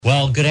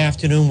Well, good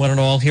afternoon, one and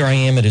all. Here I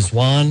am. It is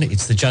Juan.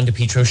 It's the John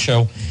DePetro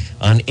Show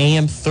on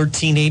AM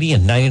 1380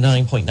 and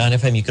 99.9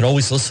 FM. You can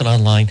always listen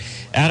online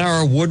at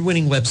our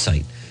award-winning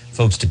website,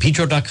 folks,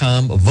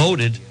 DePetro.com,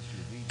 voted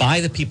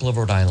by the people of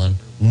Rhode Island,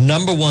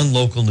 #1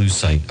 local news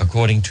site,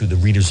 according to the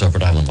readers of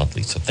Rhode Island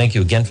Monthly. So thank you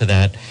again for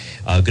that.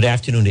 Good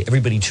afternoon to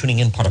everybody tuning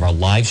in, part of our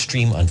live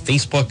stream on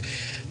Facebook.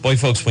 Boy,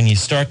 folks, when you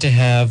start to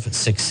have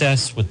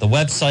success with the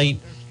website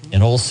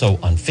and also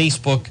on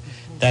Facebook,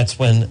 that's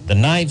when the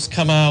knives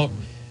come out.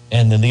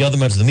 And then the other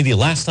members of the media,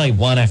 last night,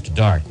 One After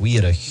Dark, we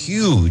had a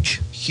huge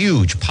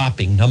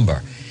popping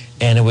number.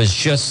 And it was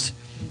just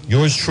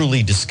yours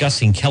truly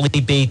discussing Kelly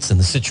Bates and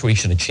the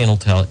situation at Channel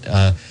 10,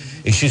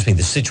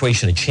 the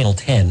situation at Channel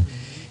 10,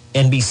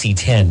 NBC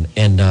 10.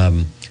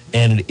 And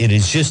it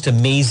is just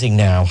amazing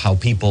now how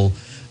people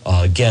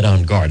get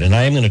on guard. And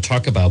I am going to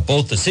talk about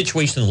both the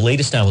situation, the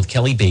latest now with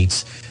Kelly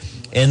Bates,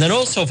 and then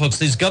also, folks,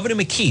 there's Governor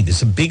McKee.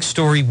 There's a big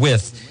story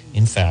with,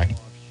 in fact,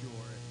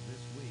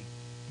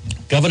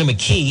 Governor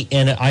McKee,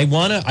 and I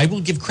want to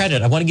give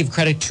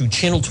credit to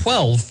Channel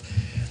 12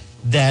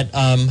 that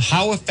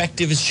how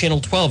effective is Channel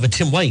 12 and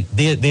Tim White?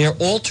 They're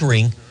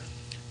altering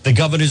the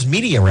governor's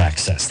media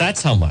access.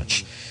 That's how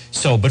much.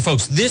 So, but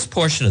folks, this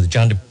portion of the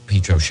John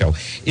DePetro Show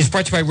is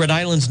brought to you by Rhode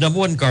Island's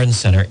 #1 garden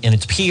center and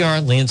its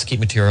PR Landscape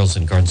Materials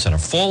and Garden Center.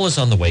 Fall is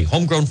on the way.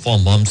 Homegrown fall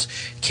mums,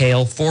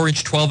 kale,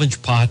 4-inch,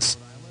 12-inch pots,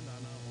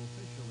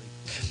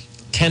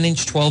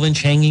 10-inch,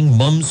 12-inch hanging,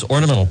 mums,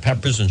 ornamental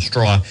peppers, and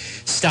straw.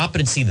 Stop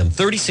it and see them.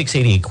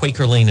 3688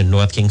 Quaker Lane in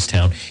North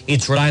Kingstown.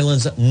 It's Rhode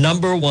Island's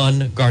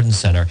 #1 garden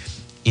center.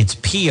 It's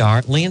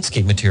PR,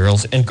 Landscape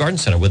Materials, and Garden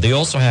Center, where they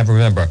also have,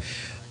 remember,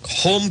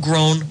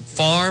 homegrown,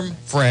 farm,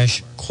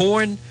 fresh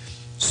corn,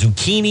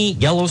 zucchini,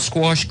 yellow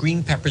squash,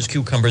 green peppers,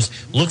 cucumbers.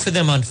 Look for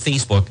them on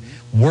Facebook.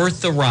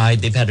 Worth the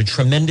ride. They've had a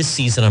tremendous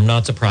season. I'm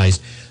not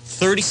surprised.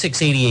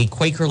 3688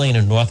 Quaker Lane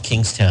in North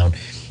Kingstown.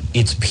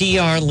 It's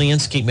PR,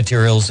 Landscape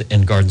Materials,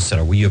 and Garden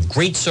Center, where you have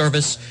great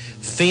service,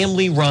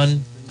 family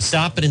run.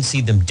 Stop it and see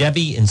them.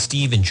 Debbie and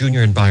Steve and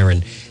Junior and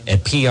Byron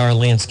at PR,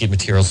 Landscape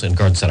Materials, and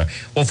Garden Center.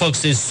 Well,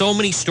 folks, there's so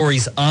many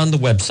stories on the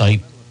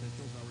website.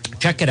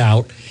 Check it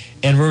out.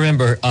 And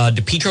remember,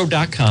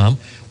 DePetro.com,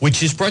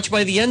 which is brought to you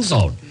by the End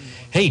Zone.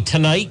 Hey,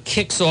 tonight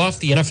kicks off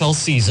the NFL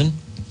season.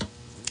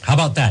 How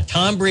about that?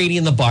 Tom Brady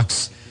and the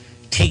Bucs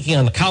taking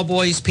on the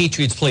Cowboys.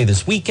 Patriots play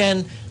this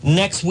weekend.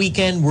 Next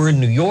weekend, we're in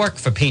New York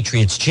for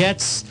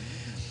Patriots-Jets.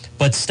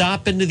 But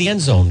stop into the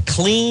End Zone.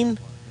 Clean,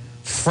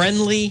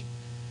 friendly,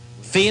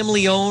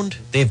 family-owned.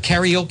 They have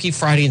karaoke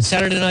Friday and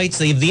Saturday nights.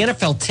 They have the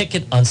NFL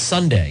ticket on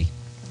Sunday.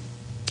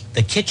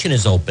 The kitchen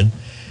is open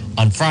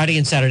on Friday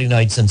and Saturday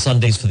nights and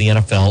Sundays for the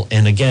NFL.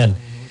 And again,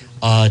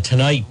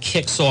 tonight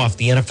kicks off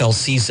the NFL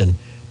season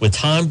with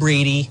Tom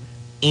Brady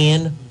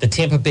and the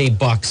Tampa Bay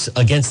Bucs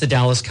against the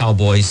Dallas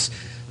Cowboys,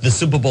 the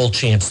Super Bowl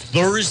champs.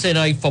 Thursday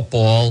night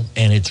football,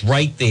 and it's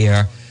right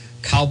there.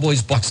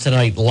 Cowboys Bucs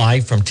tonight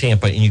live from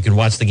Tampa, and you can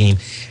watch the game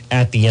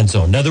at the End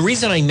Zone. Now, the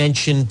reason I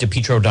mentioned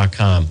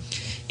DePetro.com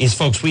is,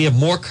 folks, we have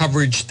more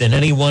coverage than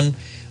anyone.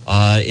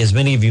 As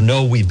many of you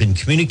know, we've been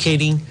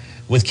communicating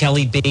with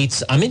Kelly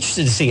Bates. I'm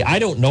interested to see. I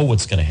don't know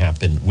what's going to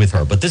happen with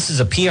her, but this is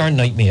a PR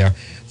nightmare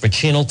for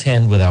Channel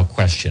 10 without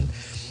question.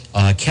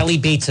 Kelly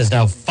Bates has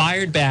now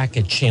fired back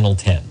at Channel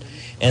 10.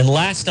 And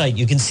last night,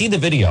 you can see the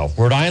video.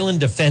 Rhode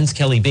Island defends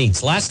Kelly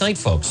Bates. Last night,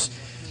 folks,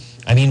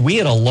 I mean, we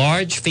had a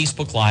large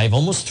Facebook Live,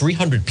 almost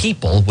 300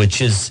 people,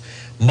 which is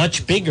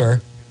much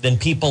bigger than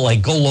people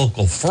like Go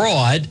Local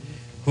Fraud,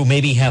 who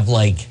maybe have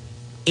like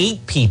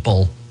 8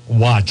 people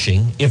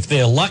watching, if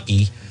they're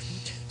lucky.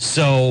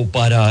 So,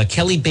 but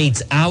Kelly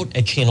Bates out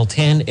at Channel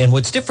 10. And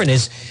what's different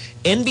is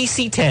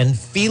NBC 10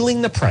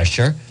 feeling the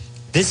pressure.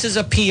 This is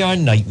a PR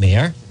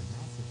nightmare.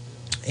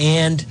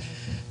 And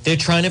they're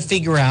trying to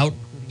figure out,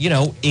 you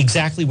know,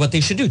 exactly what they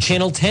should do.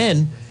 Channel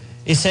 10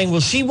 is saying, well,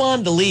 she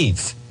wanted to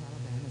leave.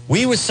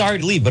 We were sorry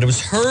to leave, but it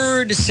was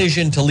her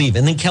decision to leave.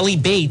 And then Kelly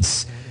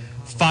Bates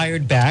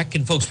fired back.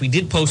 And, folks, we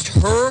did post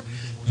her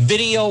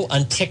video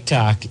on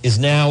TikTok is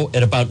now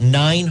at about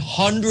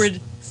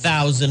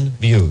 900,000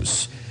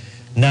 views.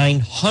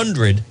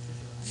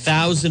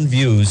 900,000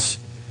 views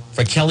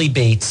for Kelly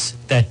Bates.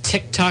 That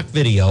TikTok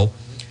video,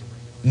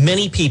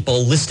 many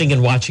people listening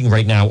and watching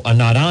right now are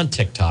not on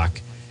TikTok.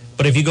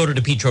 But if you go to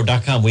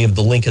DePetro.com, we have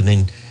the link and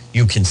then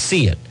you can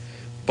see it.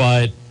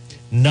 But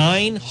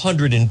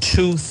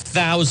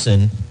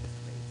 902,000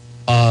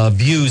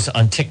 views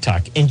on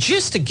TikTok. And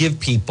just to give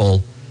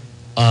people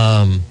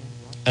an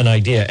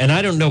idea, and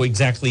I don't know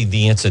exactly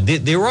the answer.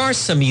 There are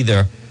some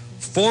either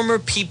former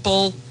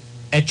people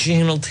at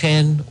Channel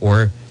 10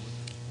 or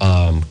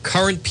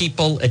current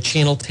people at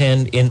Channel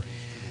 10. And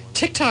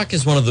TikTok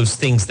is one of those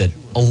things that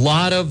a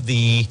lot of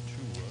the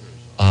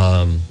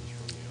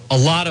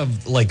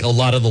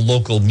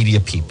local media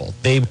people,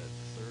 they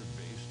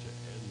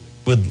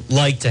would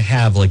like to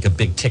have like a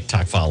big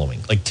TikTok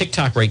following. Like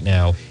TikTok right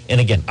now,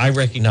 and again, I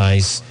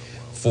recognize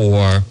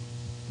for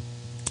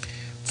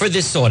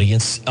this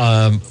audience,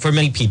 for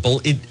many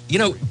people,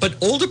 but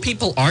older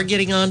people are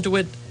getting onto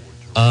it,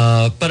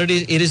 but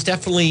it is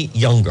definitely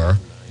younger.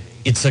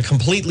 It's a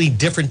completely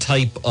different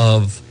type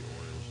of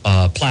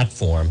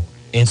platform.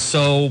 And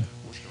so,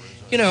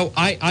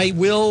 I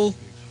will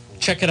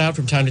check it out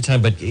from time to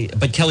time.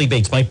 But Kelly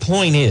Bates, my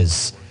point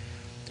is,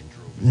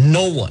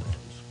 no one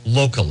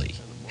locally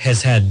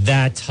has had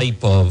that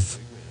type of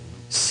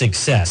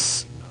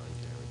success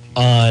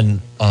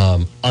on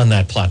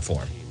that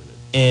platform.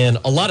 And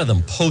a lot of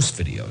them post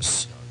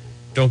videos.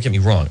 Don't get me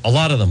wrong. A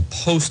lot of them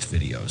post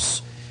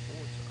videos.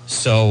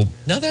 So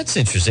now that's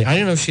interesting. I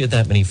didn't know she had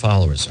that many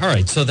followers. All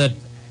right, so that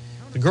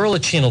the girl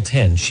at Channel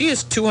 10, she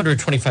has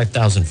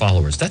 225,000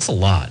 followers. That's a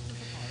lot.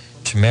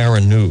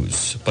 Tamara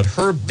News. But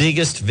her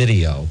biggest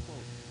video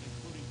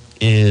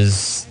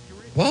is,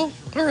 well,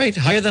 all right,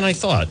 higher than I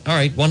thought. All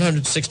right,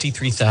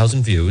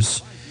 163,000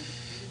 views,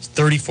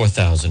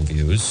 34,000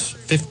 views,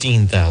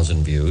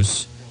 15,000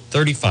 views,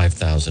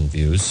 35,000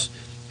 views.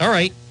 All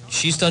right,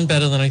 she's done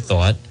better than I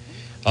thought.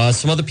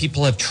 Some other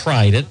people have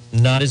tried it,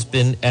 not as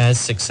been as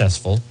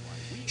successful.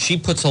 She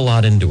puts a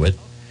lot into it,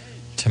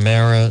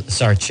 Tamara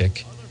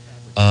Sarchik.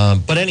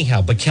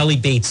 But Kelly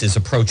Bates is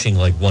approaching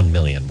like 1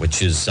 million,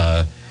 which is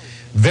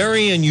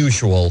very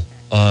unusual,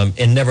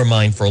 and never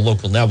mind for a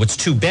local. Now, what's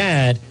too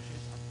bad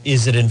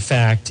is that, in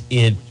fact,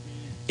 it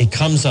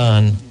comes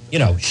on,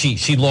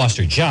 she lost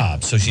her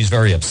job, so she's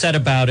very upset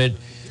about it.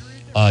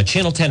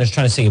 Channel 10 is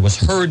trying to say it was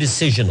her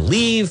decision to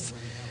leave,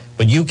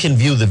 but you can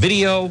view the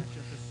video.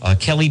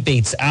 Kelly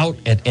Bates out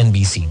at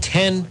NBC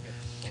 10.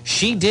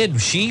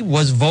 She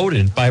was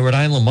voted by Rhode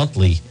Island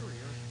Monthly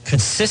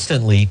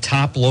consistently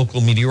top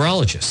local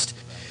meteorologist.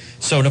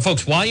 So now,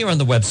 folks, while you're on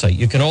the website,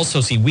 you can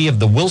also see we have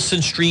the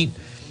Wilson Street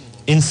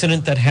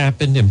incident that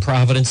happened in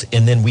Providence,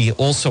 and then we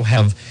also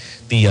have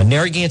the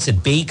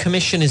Narragansett Bay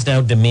Commission is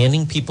now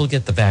demanding people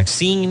get the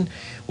vaccine.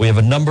 We have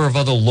a number of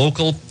other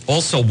local.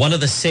 Also, one of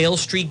the Sale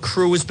Street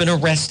crew has been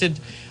arrested,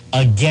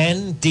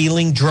 again,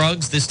 dealing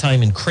drugs, this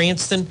time in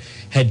Cranston.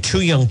 Had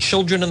 2 young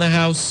children in the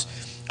house.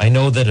 I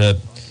know that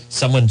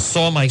someone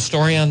saw my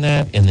story on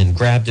that and then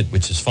grabbed it,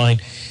 which is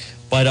fine.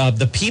 But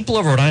the people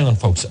of Rhode Island,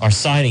 folks, are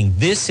citing,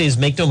 this is,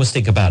 make no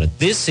mistake about it,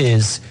 this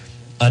is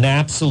an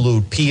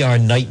absolute PR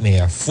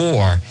nightmare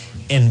for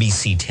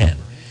NBC 10.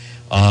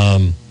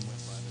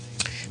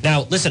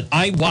 Now, listen,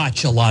 I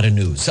watch a lot of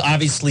news,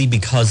 obviously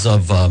because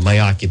of my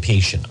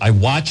occupation. I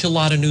watch a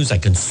lot of news. I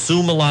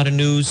consume a lot of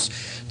news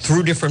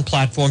through different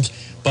platforms.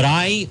 But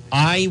I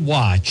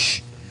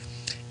watch,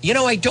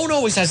 I don't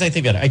always, as I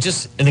think about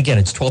it, and again,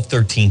 it's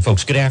 12:13,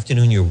 folks. Good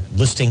afternoon. You're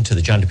listening to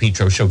the John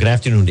DePetro Show. Good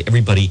afternoon to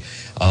everybody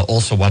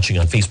also watching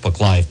on Facebook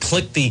Live.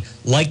 Click the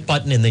like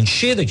button and then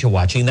share that you're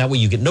watching. That way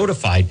you get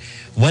notified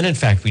when, in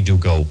fact, we do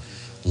go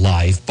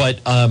live.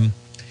 But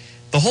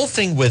the whole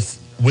thing with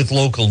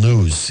local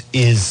news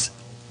is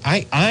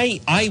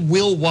I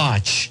will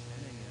watch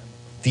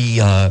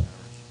the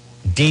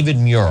David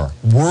Muir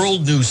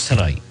World News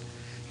Tonight.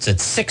 It's at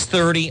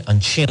 6:30 on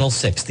Channel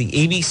 6, the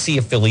ABC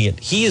affiliate.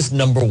 He is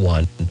number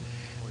one.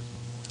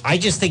 I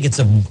just think it's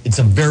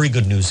a very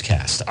good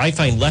newscast. I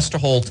find Lester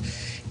Holt,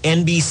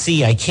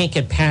 NBC, I can't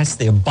get past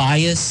their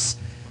bias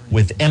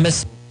with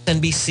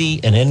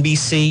MSNBC and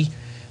NBC.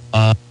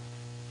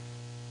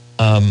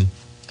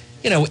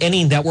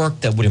 Any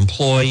network that would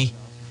employ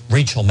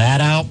Rachel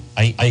Maddow,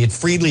 I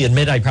freely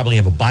admit I probably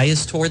have a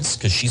bias towards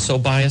because she's so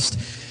biased.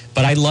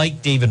 But I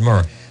like David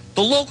Muir.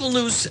 The local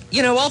news,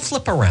 I'll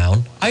flip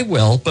around. I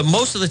will. But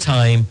most of the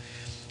time,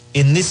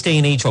 in this day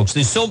and age, folks,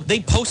 they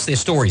post their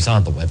stories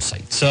on the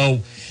website. So,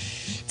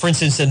 for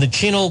instance, in the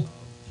Channel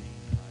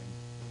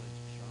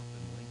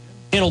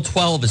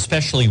 12,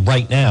 especially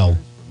right now,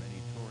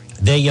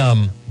 they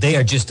are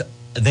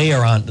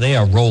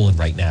rolling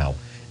right now.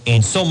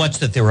 And so much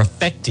that they're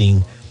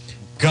affecting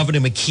Governor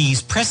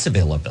McKee's press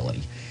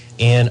availability.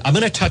 And I'm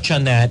going to touch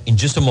on that in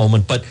just a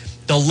moment. But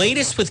the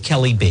latest with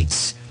Kelly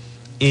Bates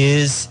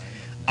is,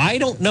 I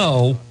don't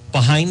know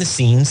behind the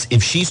scenes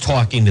if she's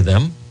talking to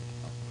them,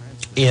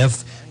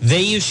 if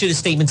they issued a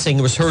statement saying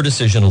it was her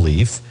decision to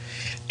leave,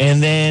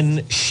 and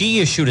then she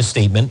issued a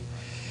statement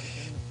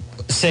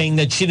saying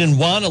that she didn't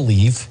want to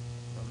leave,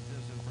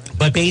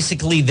 but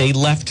basically they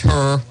left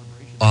her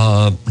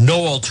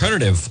no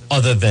alternative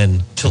other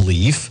than to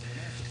leave.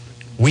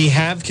 We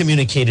have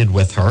communicated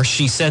with her.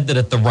 She said that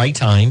at the right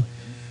time,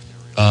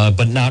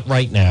 but not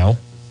right now,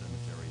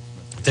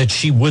 that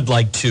she would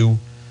like to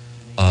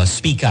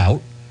speak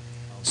out.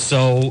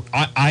 So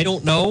I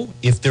don't know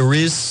if there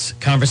is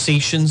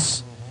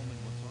conversations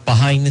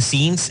behind the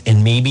scenes,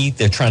 and maybe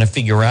they're trying to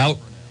figure out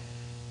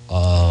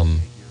her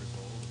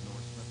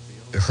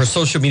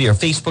social media, her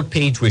Facebook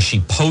page, where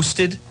she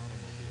posted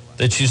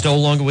that she's no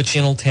longer with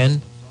Channel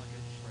 10.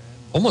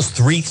 Almost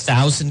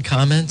 3,000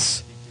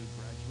 comments.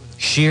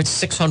 Shared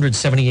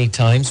 678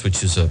 times,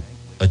 which is a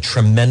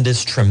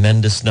tremendous,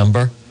 tremendous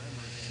number.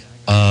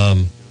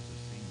 I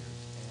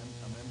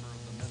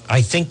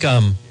think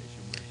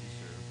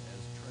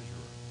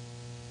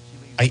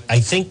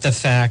I think the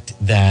fact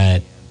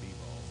that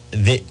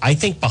I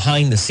think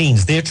behind the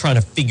scenes they're trying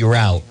to figure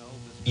out,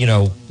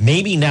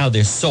 maybe now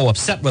they're so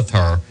upset with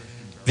her,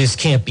 this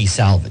can't be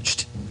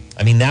salvaged.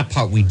 I mean, that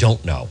part we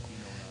don't know.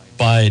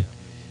 But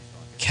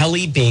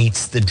Kelly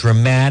Bates, the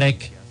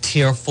dramatic,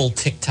 tearful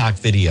TikTok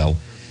video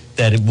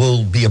that it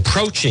will be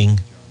approaching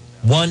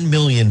 1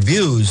 million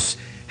views,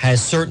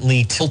 has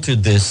certainly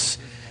tilted this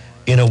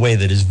in a way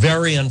that is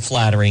very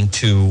unflattering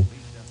to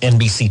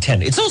NBC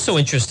 10. It's also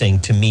interesting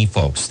to me,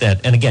 folks,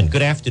 that, and again,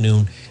 good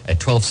afternoon at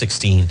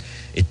 12:16.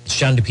 It's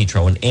John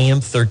DePetro on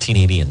AM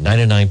 1380 and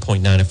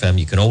 99.9 FM.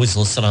 You can always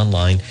listen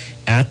online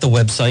at the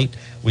website,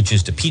 which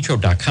is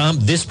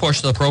DePetro.com. This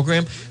portion of the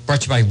program brought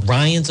to you by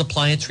Ryan's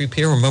Appliance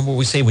Repair. Remember what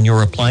we say, when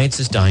your appliance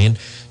is dying,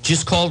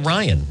 just call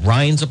Ryan,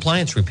 Ryan's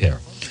Appliance Repair.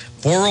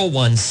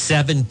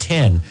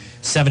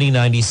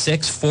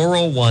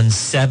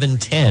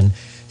 401-710-7096,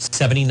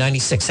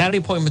 401-710-7096. Saturday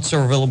appointments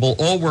are available.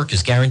 All work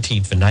is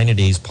guaranteed for 90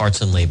 days,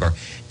 parts and labor,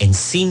 and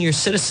senior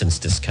citizens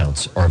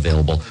discounts are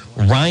available.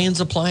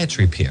 Ryan's Appliance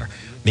Repair.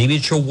 Maybe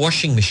it's your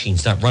washing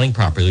machine's not running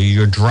properly, or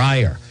your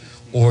dryer,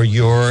 or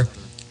your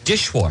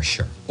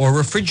dishwasher, or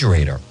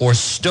refrigerator, or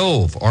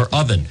stove, or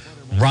oven.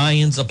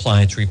 Ryan's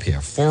Appliance Repair,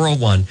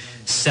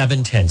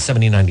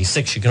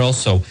 401-710-7096. You can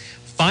also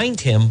find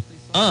him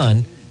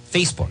on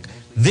Facebook.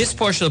 This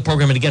portion of the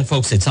program, and again,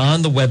 folks, it's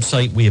on the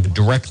website. We have a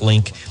direct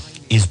link,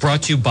 is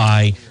brought to you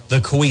by the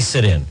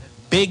Coesit Inn.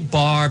 Big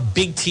bar,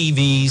 big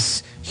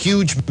TVs,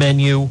 huge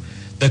menu.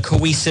 The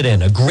Coesit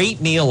Inn. A great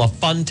meal, a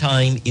fun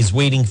time is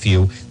waiting for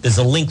you. There's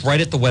a link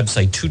right at the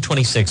website,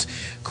 226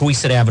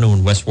 Coesit Avenue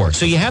in West Warwick.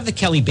 So you have the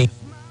Kelly Bates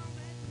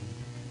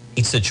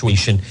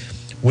situation,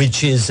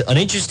 which is an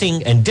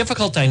interesting and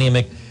difficult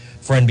dynamic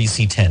for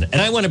NBC 10.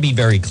 And I want to be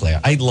very clear.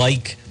 I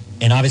like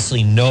and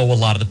obviously know a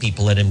lot of the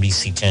people at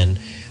NBC 10.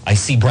 I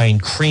see Brian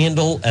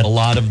Crandall at a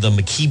lot of the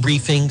McKee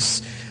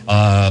briefings.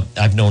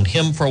 I've known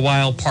him for a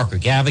while. Parker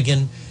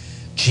Gavigan,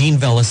 Gene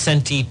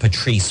Vellicenti,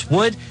 Patrice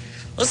Wood.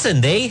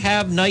 Listen, they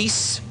have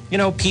nice,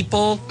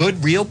 people,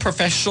 good, real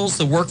professionals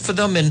that work for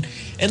them. And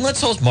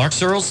let's also, Mark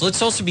Searles,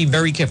 let's also be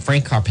very careful,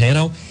 Frank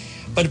Carpano.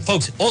 But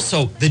folks,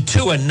 also, the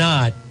two are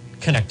not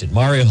connected.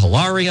 Mario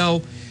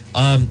Hilario,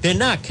 they're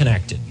not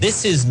connected.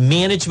 This is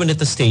management at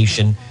the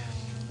station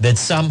that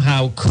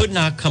somehow could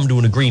not come to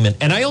an agreement.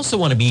 And I also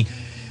want to be,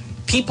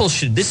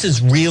 this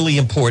is really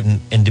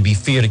important, and to be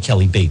fair to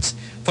Kelly Bates.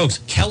 Folks,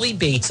 Kelly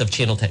Bates of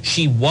Channel 10,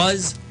 she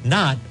was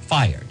not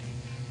fired.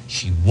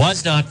 She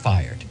was not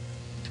fired.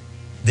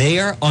 They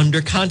are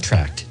under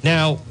contract.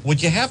 Now,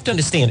 what you have to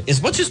understand,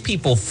 as much as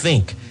people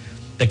think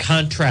the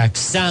contract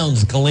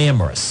sounds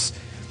glamorous,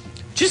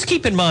 just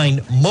keep in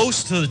mind,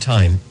 most of the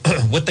time,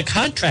 what the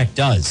contract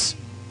does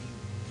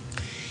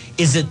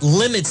is it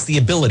limits the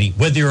ability,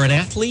 whether you're an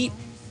athlete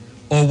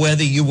or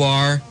whether you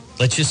are,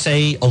 let's just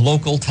say, a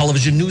local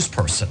television news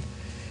person,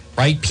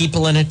 right?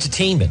 People in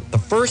entertainment. The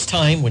first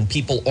time when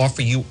people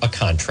offer you a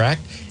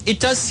contract, it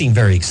does seem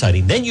very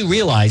exciting. Then you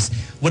realize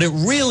what it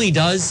really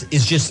does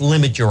is just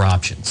limit your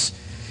options.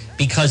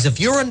 Because if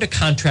you're under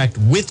contract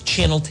with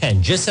Channel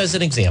 10, just as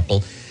an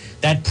example,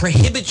 that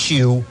prohibits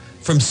you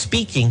from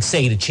speaking,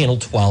 say, to Channel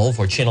 12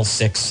 or Channel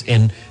 6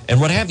 and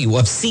what have you,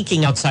 of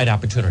seeking outside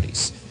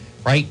opportunities,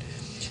 right?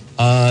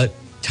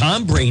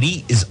 Tom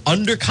Brady is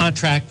under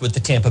contract with the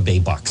Tampa Bay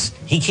Bucks.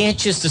 He can't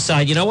just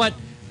decide, you know what,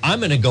 I'm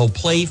going to go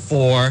play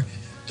for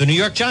the New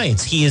York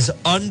Giants. He is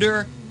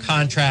under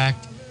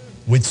contract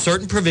with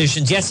certain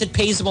provisions. Yes, it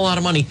pays him a lot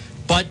of money,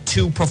 but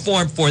to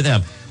perform for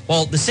them.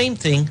 Well, the same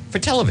thing for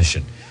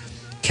television.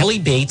 Kelly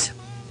Bates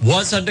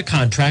was under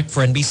contract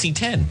for NBC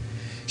 10.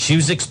 She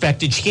was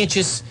expected, she can't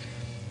just,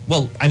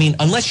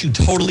 unless you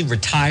totally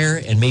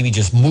retire and maybe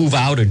just move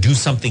out or do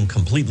something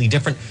completely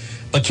different.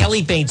 But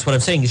Kelly Bates, what I'm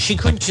saying is she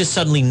couldn't just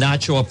suddenly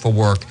not show up for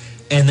work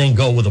and then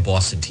go with a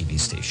Boston TV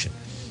station.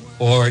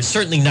 Or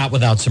certainly not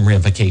without some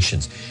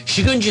ramifications.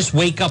 She couldn't just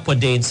wake up one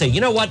day and say,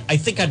 you know what, I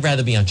think I'd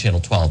rather be on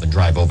Channel 12 and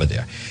drive over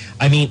there.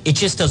 It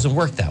just doesn't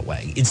work that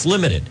way. It's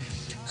limited.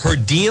 Her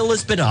deal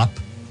has been up.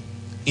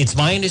 It's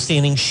my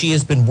understanding she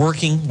has been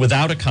working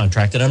without a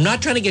contract. And I'm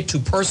not trying to get too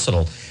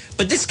personal,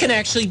 but this can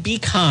actually be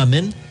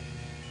common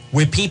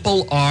where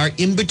people are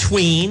in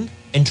between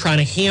and trying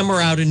to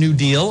hammer out a new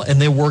deal,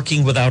 and they're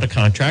working without a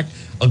contract.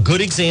 A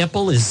good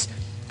example is,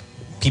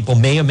 people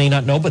may or may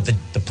not know, but the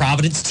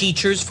Providence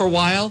teachers for a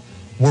while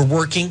were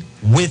working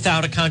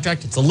without a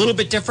contract. It's a little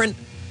bit different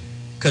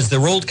because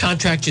their old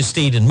contract just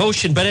stayed in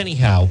motion. But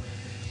anyhow,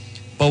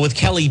 with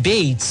Kelly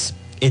Bates,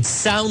 it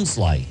sounds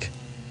like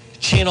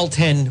Channel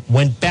 10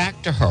 went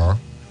back to her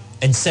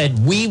and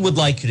said, we would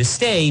like you to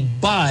stay,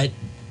 but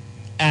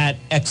at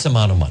X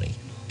amount of money.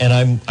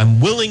 And I'm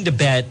willing to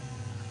bet,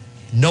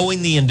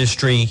 knowing the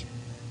industry,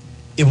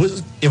 it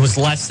was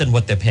less than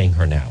what they're paying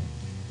her now.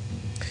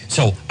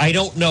 So I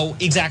don't know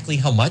exactly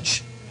how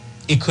much.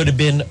 It could have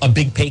been a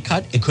big pay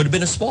cut. It could have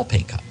been a small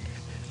pay cut.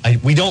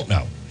 We don't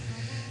know.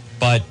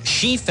 But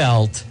she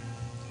felt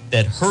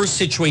that her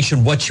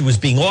situation, what she was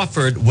being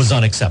offered, was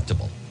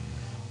unacceptable.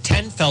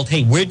 10 felt,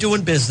 hey, we're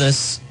doing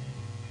business.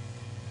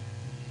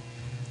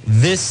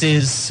 This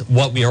is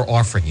what we are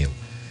offering you.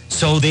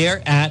 So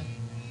they're at,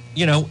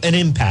 an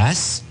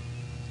impasse.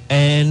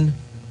 And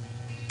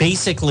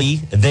basically,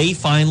 they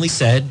finally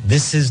said,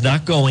 this is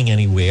not going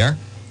anywhere.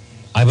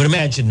 I would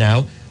imagine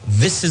now,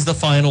 this is the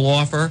final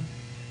offer.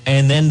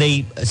 And then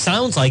it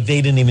sounds like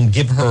they didn't even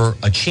give her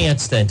a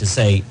chance then to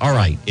say, all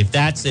right, if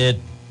that's it,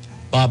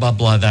 blah, blah,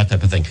 blah, that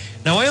type of thing.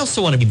 Now, I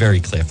also want to be very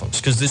clear, folks,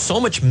 because there's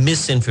so much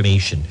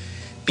misinformation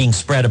being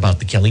spread about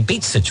the Kelly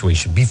Bates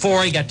situation. Before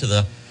I get to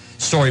the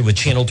story with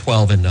Channel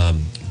 12 and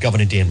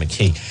Governor Dan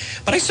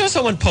McKee. But I saw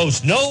someone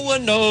post, no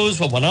one knows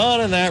what went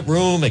on in that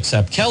room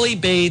except Kelly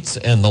Bates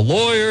and the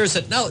lawyers.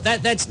 No,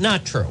 that's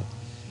not true.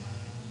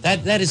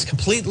 That is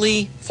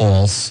completely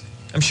false.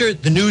 I'm sure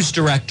the news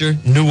director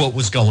knew what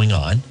was going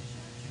on.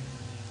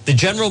 The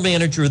general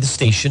manager of the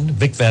station,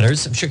 Vic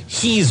Vetters, I'm sure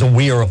he's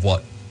aware of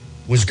what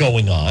was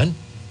going on.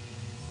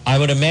 I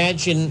would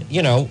imagine,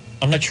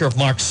 I'm not sure if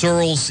Mark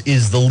Searles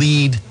is the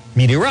lead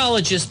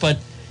meteorologist, but,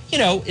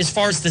 as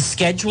far as the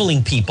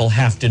scheduling people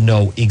have to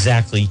know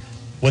exactly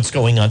what's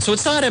going on. So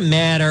it's not a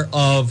matter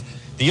of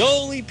the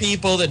only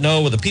people that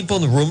know are the people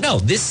in the room. No,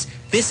 this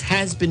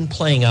has been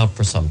playing out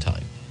for some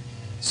time.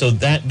 So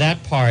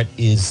that part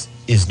is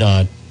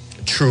not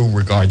true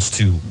regards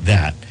to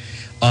that.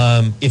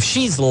 If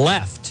she's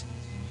left,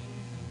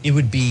 it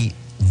would be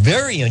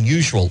very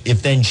unusual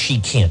if then she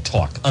can't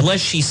talk,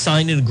 unless she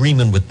signed an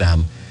agreement with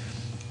them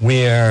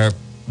where,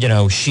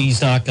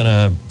 she's not going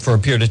to, for a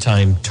period of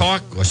time,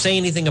 talk or say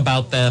anything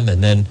about them.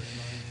 And then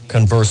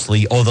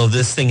conversely, although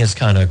this thing has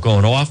kind of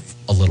gone off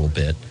a little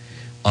bit,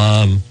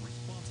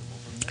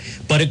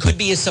 but it could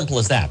be as simple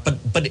as that.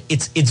 But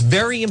it's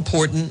very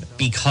important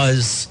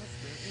because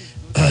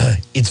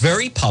it's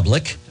very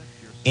public,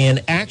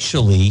 and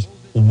actually,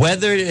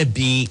 whether it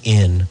be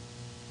in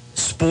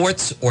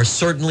sports or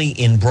certainly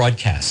in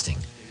broadcasting,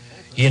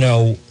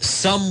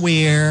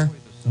 somewhere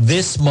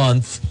this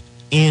month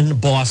in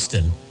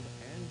Boston,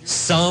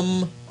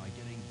 some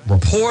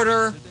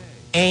reporter,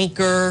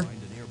 anchor,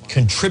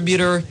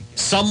 contributor,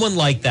 someone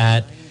like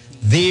that,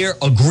 their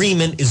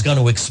agreement is going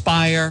to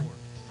expire.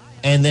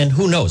 And then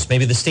who knows,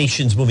 maybe the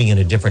station's moving in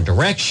a different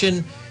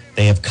direction.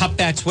 They have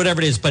cutbacks,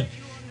 whatever it is. But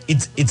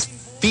it's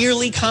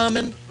fairly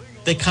common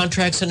that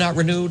contracts are not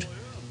renewed.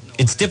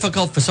 It's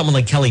difficult for someone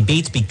like Kelly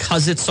Bates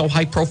because it's so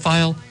high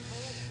profile.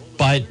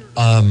 But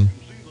I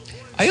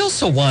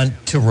also want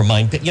to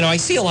remind, I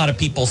see a lot of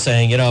people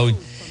saying,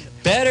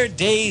 better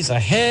days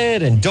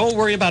ahead and don't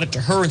worry about it to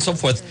her and so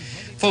forth.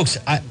 Folks,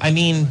 I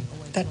mean,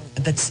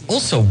 that's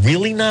also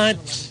really not,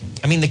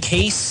 the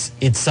case.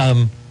 It's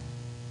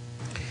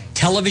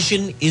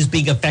television is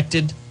being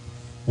affected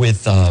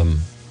with,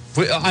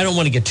 I don't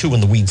want to get too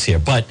in the weeds here,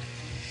 but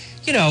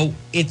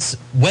it's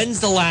when's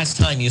the last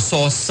time you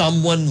saw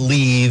someone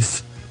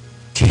leave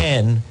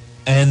 10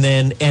 and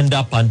then end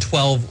up on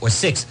 12 or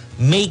 6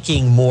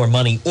 making more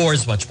money or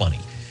as much money?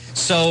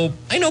 So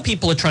I know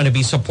people are trying to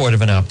be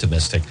supportive and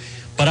optimistic,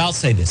 but I'll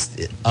say this.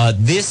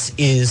 This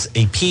is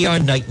a PR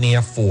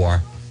nightmare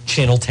for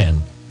Channel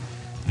 10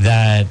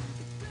 that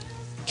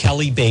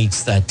Kelly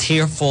Bates, that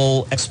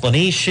tearful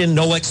explanation,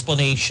 no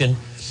explanation,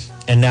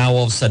 and now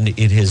all of a sudden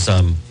it has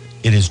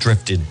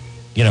drifted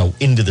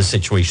into the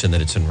situation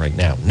that it's in right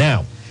now.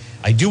 Now,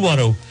 I do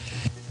want to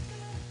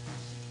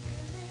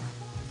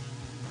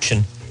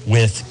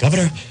with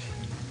Governor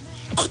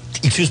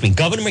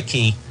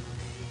McKee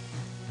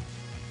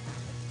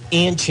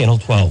and Channel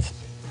 12.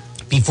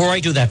 Before I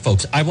do that,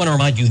 folks, I want to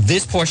remind you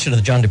this portion of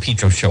the John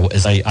DePetro show,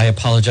 as I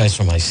apologize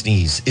for my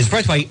sneeze, is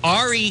brought by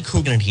R.E.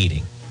 Coogan and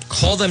Heating.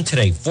 Call them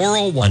today,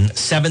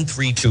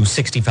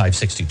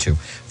 401-732-6562.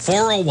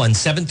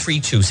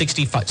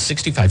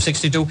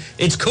 401-732-6562.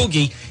 It's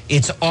Coogie.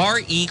 It's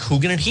R.E.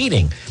 Coogan and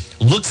Heating.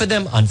 Look for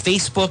them on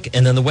Facebook,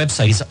 and then the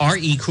website is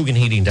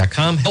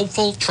recooganheating.com.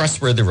 Helpful,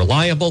 trustworthy,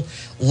 reliable.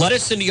 Let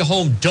us into your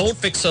home. Don't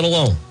fix it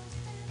alone.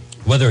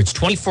 Whether it's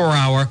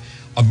 24-hour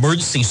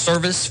emergency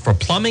service for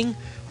plumbing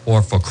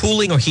or for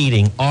cooling or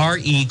heating,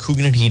 R.E.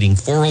 Coogan and Heating,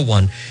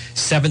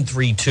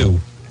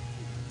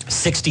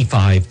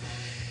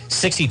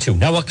 401-732-6562.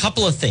 Now, a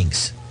couple of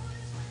things.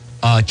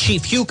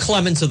 Chief Hugh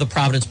Clemens of the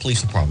Providence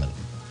Police Department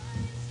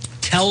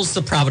tells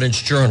the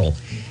Providence Journal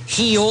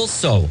he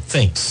also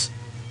thinks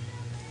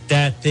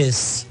that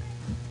this,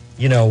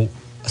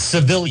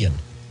 civilian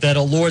that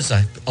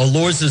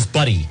allures his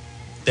buddy,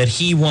 that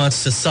he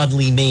wants to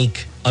suddenly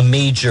make a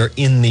major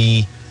in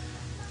the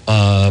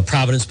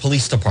Providence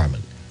Police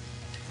Department.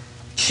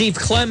 Chief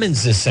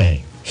Clemens is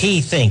saying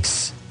he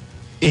thinks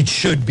it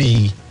should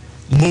be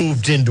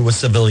moved into a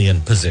civilian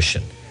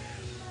position.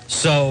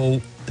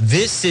 So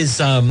this is,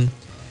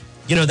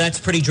 that's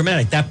pretty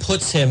dramatic. That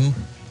puts him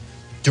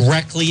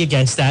directly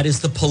against that is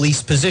the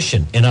police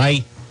position. And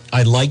I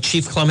like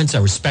Chief Clemens. I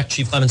respect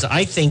Chief Clemens.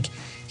 I think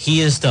he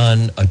has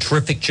done a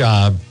terrific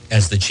job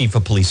as the chief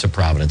of police of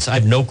Providence. I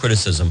have no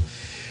criticism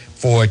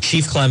for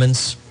Chief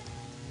Clemens.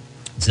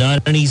 It's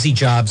not an easy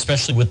job,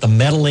 especially with the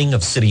meddling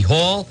of City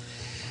Hall.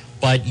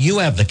 But you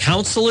have the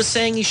councilor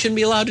saying he shouldn't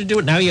be allowed to do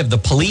it. Now you have the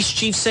police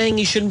chief saying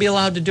he shouldn't be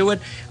allowed to do it.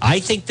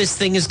 I think this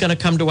thing is going to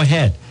come to a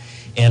head.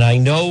 And I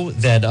know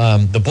that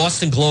the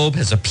Boston Globe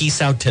has a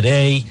piece out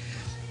today.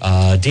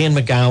 Dan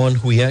McGowan,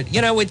 who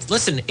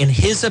listen, in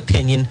his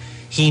opinion,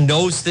 he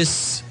knows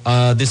this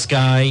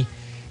guy.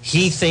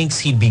 He thinks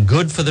he'd be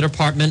good for the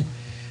department.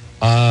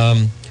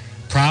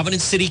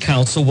 Providence City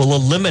Council will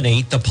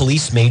eliminate the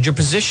police major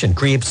position,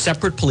 create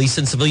separate police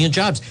and civilian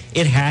jobs.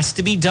 It has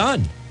to be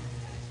done.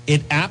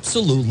 It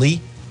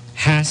absolutely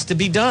has to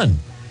be done.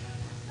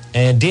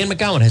 And Dan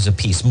McGowan has a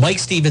piece. Mike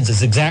Stevens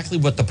is exactly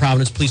what the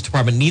Providence Police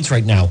Department needs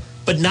right now,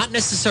 but not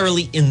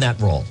necessarily in that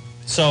role.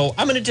 So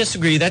I'm going to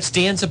disagree. That's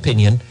Dan's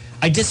opinion.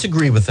 I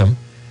disagree with him.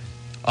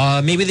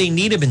 Maybe they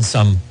need him in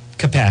some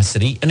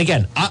capacity. And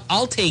again,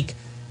 I'll take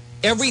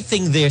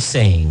everything they're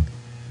saying,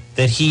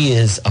 that he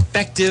is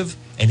effective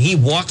and he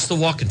walks the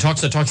walk and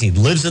talks the talk. He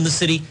lives in the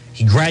city.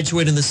 He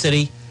graduated in the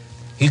city.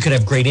 He could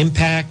have great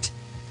impact,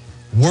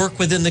 work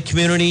within the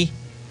community,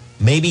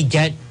 maybe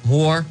get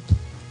more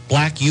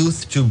black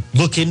youth to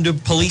look into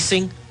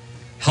policing,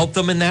 help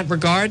them in that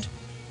regard.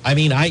 I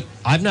mean, I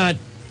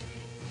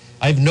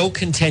have no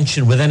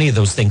contention with any of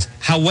those things.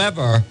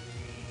 However,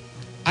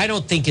 I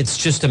don't think it's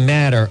just a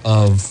matter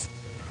of,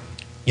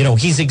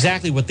 he's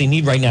exactly what they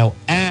need right now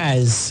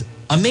as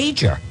a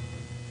major.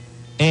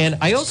 And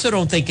I also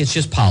don't think it's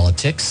just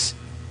politics.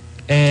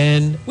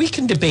 And we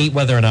can debate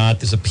whether or not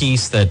there's a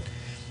piece that,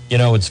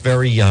 it's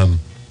very,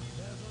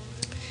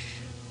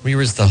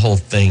 where is the whole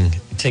thing?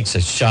 It takes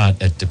a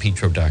shot at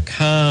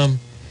DePetro.com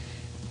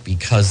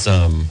because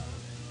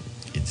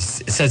it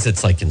says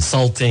it's like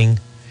insulting.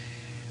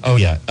 Oh,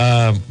 yeah.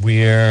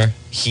 Where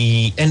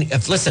he, and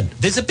listen,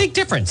 there's a big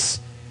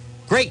difference.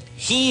 Great.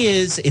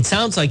 It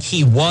sounds like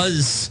he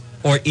was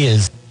or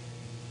is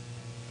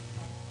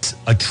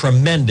a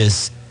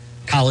tremendous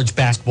college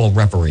basketball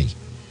referee.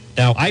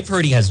 Now, I've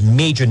heard he has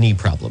major knee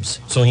problems,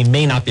 so he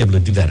may not be able to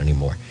do that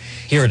anymore.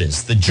 Here it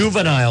is. The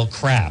juvenile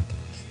crap,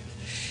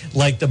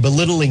 like the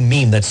belittling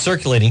meme that's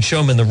circulating, show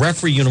him in the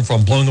referee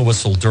uniform blowing a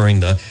whistle during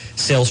the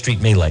Sale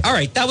Street melee. All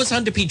right, that was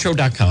on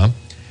DePetro.com.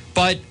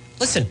 But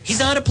listen, he's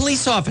not a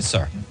police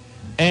officer.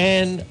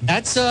 And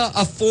that's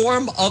a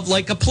form of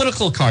like a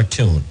political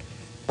cartoon,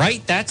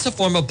 right? That's a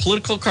form of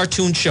political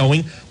cartoon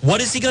showing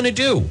what is he going to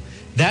do?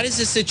 That is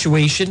a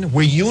situation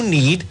where you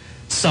need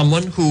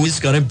someone who is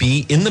going to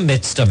be in the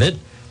midst of it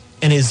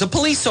and is a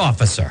police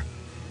officer.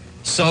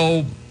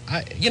 So,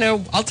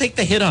 I'll take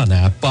the hit on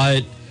that.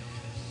 But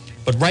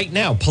right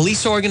now,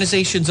 police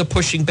organizations are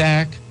pushing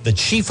back. The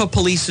chief of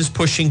police is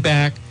pushing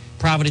back.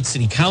 Providence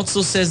City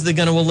Council says they're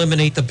going to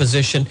eliminate the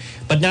position.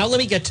 But now let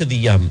me get to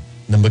the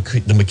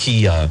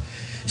McKee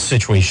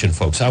situation,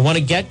 folks. I want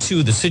to get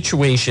to the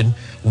situation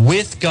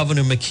with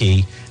Governor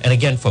McKee. And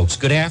again, folks,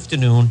 good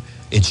afternoon.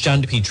 It's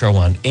John DePetro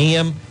on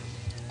AM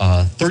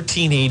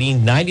 1380,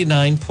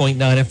 99.9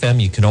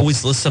 FM. You can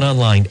always listen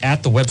online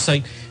at the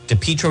website,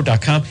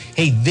 DePetro.com.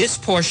 Hey, this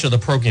portion of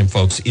the program,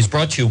 folks, is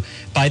brought to you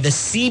by the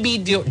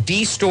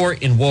CBD store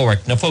in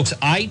Warwick. Now, folks,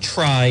 I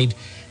tried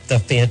the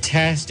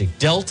fantastic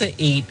Delta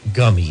 8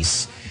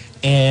 gummies,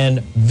 and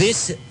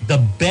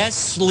the best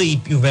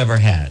sleep you've ever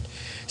had.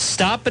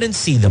 Stop it and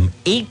see them,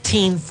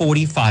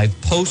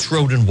 1845 Post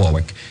Road in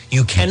Warwick.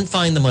 You can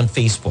find them on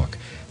Facebook.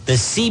 The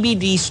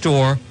CBD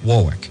store,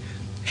 Warwick.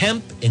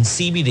 Hemp and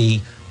CBD.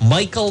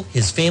 Michael,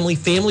 his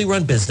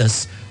family-run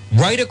business,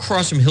 right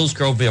across from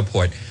Hillsgrove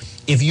Airport.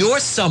 If you're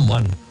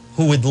someone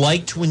who would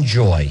like to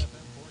enjoy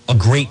a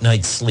great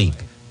night's sleep,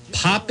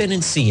 pop in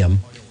and see him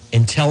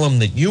and tell him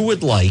that you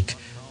would like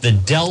the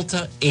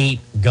Delta 8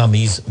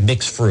 gummies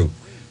mixed fruit.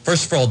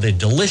 First of all, they're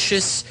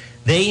delicious.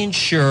 They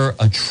ensure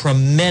a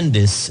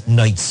tremendous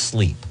night's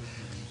sleep.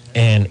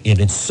 And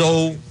it's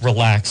so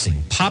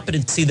relaxing. Pop in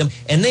and see them.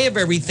 And they have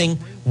everything,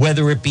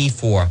 whether it be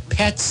for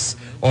pets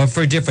or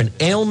for different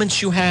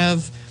ailments you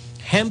have.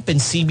 Hemp and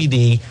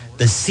CBD,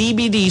 the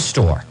CBD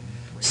store.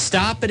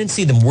 Stop it and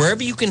see them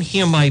wherever you can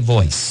hear my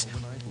voice.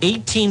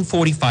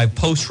 1845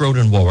 Post Road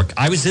in Warwick.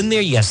 I was in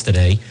there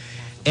yesterday,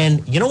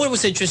 and you know what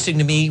was interesting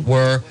to me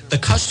were the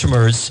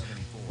customers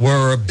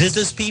were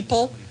business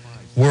people,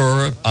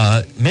 were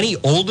many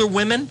older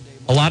women,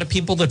 a lot of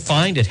people that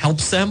find it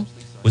helps them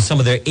with some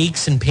of their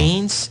aches and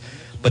pains.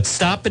 But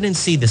stop in and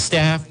see the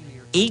staff,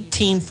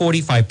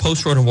 1845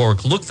 Post Road in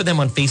Warwick. Look for them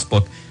on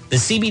Facebook, the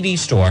CBD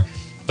store.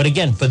 But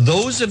again, for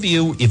those of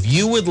you, if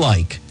you would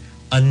like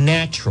a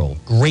natural,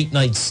 great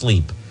night's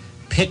sleep,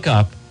 pick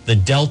up the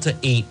Delta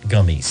 8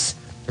 gummies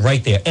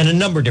right there. And a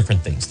number of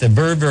different things. They're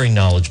very, very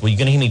knowledgeable. You're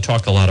going to hear me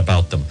talk a lot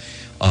about them.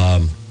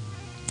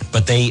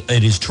 But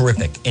it is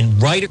terrific.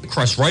 And right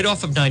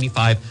off of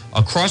 95,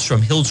 across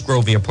from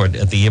Hillsgrove Airport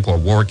at the airport,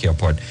 Warwick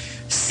Airport,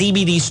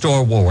 CBD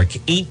store Warwick,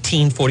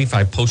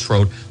 1845 Post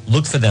Road.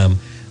 Look for them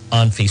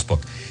on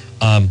Facebook.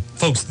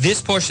 Folks,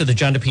 this portion of the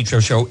John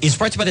DePetro Show is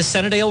brought to you by the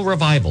Centerdale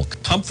Revival.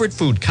 Comfort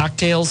food,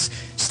 cocktails.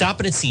 Stop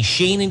in and see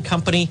Shane and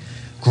Company.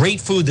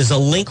 Great food. There's a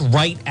link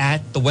right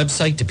at the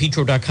website,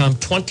 DePetro.com,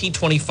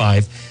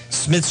 2025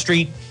 Smith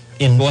Street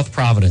in North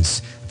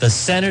Providence. The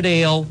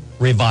Centerdale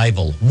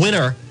Revival,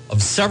 winner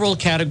of several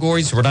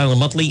categories, Rhode Island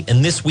Monthly,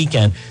 and this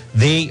weekend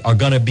they are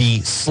going to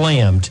be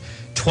slammed.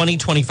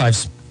 2025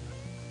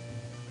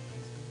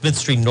 Smith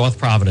Street, North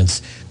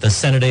Providence, the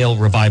Centerdale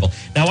Revival.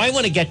 Now, I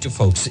want to get to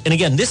folks, and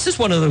again, this is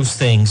one of those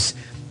things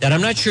that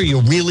I'm not sure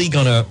you're really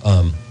going to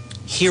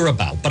hear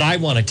about, but I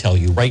want to tell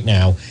you right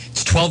now,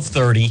 it's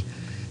 12:30.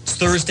 It's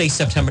Thursday,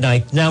 September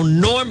 9th. Now,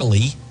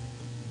 normally,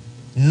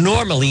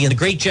 and the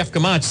great Jeff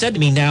Gamage said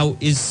to me, now,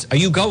 are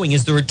you going?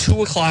 Is there a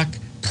 2 o'clock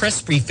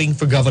press briefing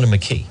for Governor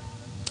McKee?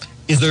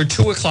 Is there a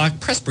 2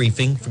 o'clock press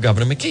briefing for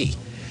Governor McKee?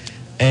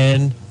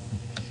 And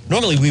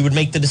normally we would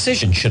make the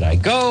decision. Should I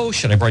go?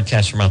 Should I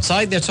broadcast from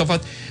outside there? So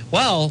forth.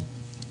 Well,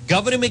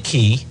 Governor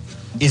McKee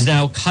is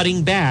now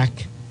cutting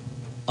back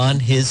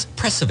on his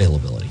press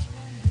availability.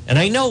 And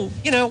I know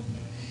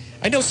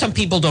some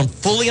people don't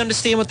fully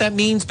understand what that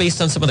means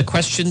based on some of the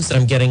questions that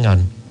I'm getting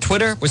on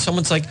Twitter where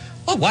someone's like,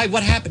 oh, why?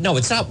 What happened? No,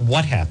 it's not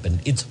what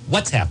happened. It's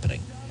what's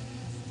happening.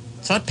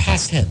 It's not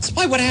past tense.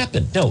 Why? What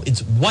happened? No,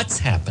 it's what's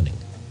happening.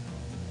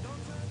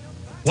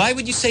 Why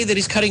would you say that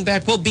he's cutting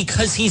back? Well,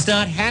 because he's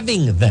not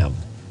having them.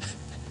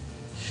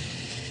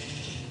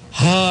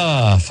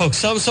 Folks,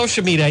 some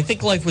social media, I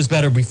think life was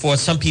better before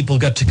some people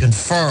got to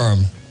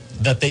confirm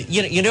that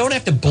you don't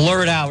have to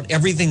blurt out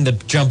everything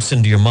that jumps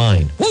into your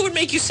mind. What would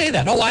make you say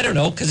that? Oh, I don't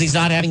know, because he's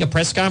not having a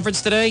press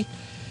conference today?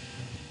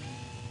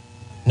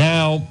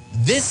 Now,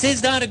 this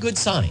is not a good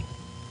sign,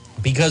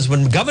 because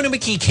when Governor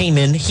McKee came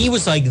in, he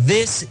was like,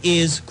 this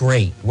is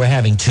great. We're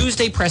having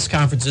Tuesday press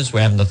conferences.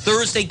 We're having the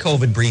Thursday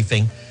COVID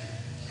briefing.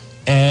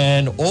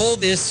 And all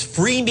this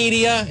free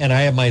media, and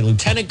I have my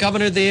lieutenant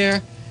governor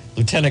there,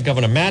 Lieutenant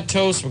Governor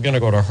Matos. We're going to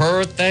go to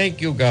her. Thank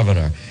you,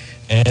 Governor.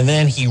 And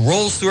then he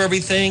rolls through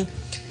everything.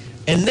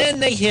 And then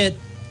they hit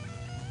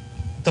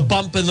the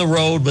bump in the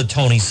road with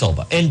Tony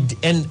Silva. And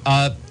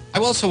I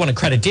also want to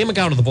credit Dan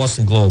McGowan of the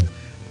Boston Globe.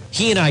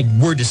 He and I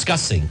were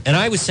discussing, and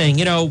I was saying,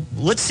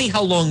 let's see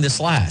how long this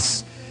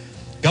lasts.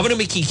 Governor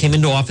McKee came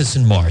into office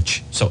in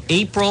March. So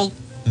April,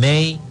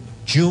 May,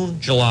 June,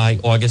 July,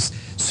 August.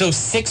 So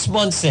 6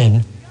 months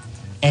in,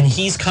 and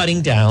he's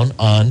cutting down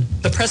on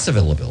the press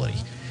availability.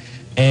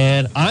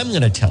 And I'm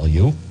going to tell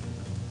you,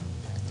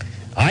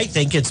 I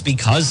think it's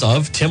because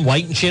of Tim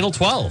White and Channel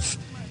 12.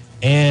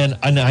 And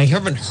I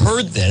haven't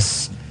heard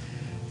this,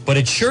 but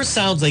it sure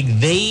sounds like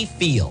the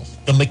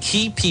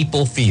McKee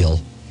people feel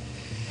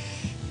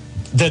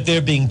that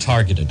they're being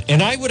targeted.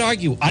 And I would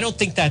argue, I don't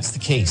think that's the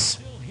case.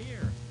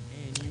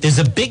 There's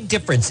a big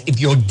difference if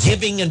you're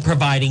giving and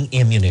providing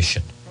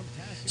ammunition.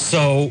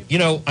 So,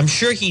 I'm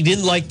sure he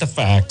didn't like the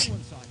fact,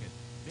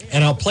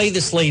 and I'll play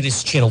this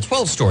latest Channel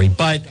 12 story,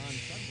 but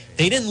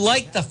they didn't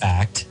like the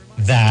fact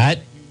that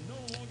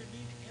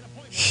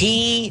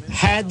he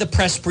had the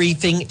press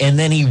briefing and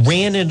then he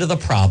ran into the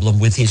problem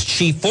with his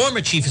former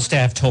chief of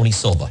staff, Tony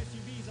Silva.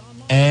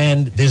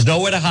 And there's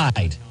nowhere to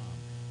hide.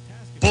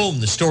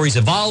 Boom, the story's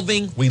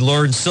evolving. We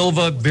learned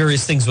Silva,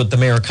 various things with the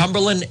mayor of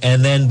Cumberland,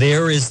 and then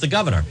there is the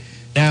governor.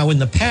 Now, in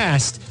the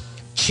past,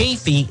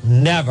 Chafee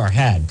never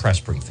had press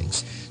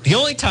briefings. The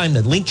only time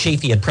that Link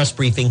Chafee had press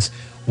briefings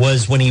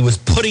was when he was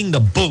putting the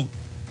boot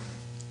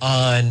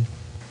on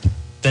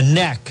the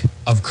neck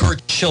of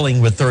Kurt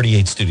Schilling with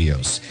 38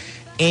 Studios.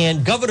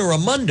 And Governor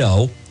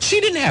Raimondo, she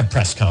didn't have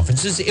press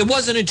conferences. It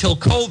wasn't until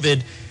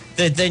COVID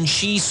that then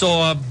she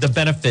saw the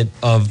benefit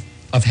of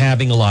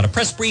having a lot of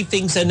press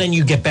briefings, and then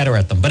you get better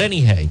at them. But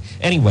anyway,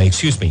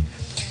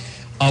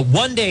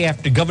 one day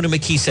after Governor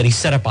McKee said he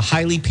set up a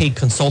highly paid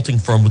consulting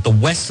firm with the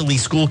Westerly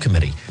School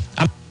Committee.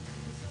 I'm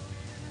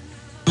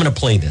going to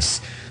play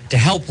this. To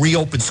help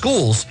reopen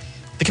schools,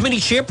 the committee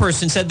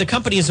chairperson said the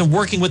company isn't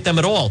working with them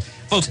at all.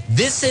 Folks,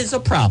 this is a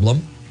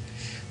problem.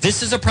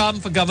 This is a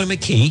problem for Governor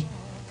McKee.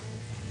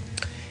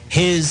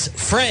 His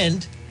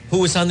friend, who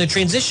was on the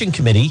transition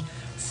committee,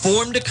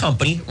 formed a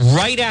company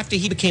right after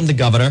he became the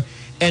governor,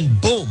 and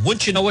boom,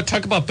 wouldn't you know it,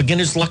 talk about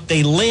beginner's luck,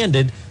 they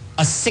landed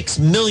a $6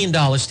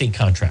 million state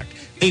contract.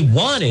 They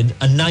wanted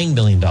a $9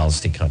 million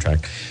state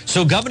contract.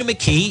 So Governor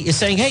McKee is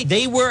saying, hey,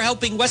 they were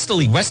helping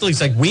Westerly.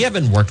 Westerly's like, we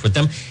haven't worked with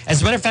them.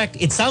 As a matter of fact,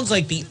 it sounds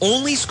like the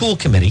only school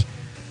committee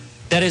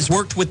that has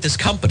worked with this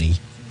company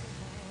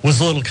was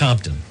Little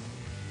Compton.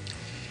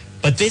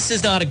 But this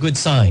is not a good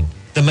sign.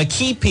 The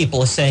McKee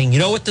people are saying, you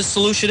know what the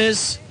solution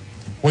is?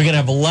 We're going to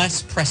have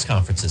less press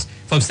conferences.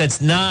 Folks, that's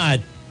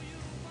not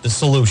the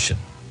solution.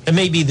 It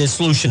may be the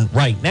solution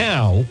right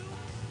now,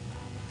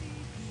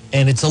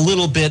 and it's a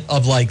little bit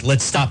of like,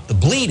 let's stop the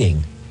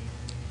bleeding.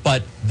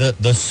 But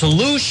the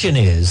solution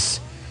is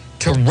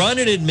to run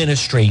an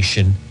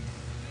administration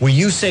where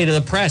you say to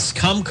the press,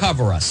 come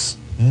cover us.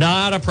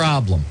 Not a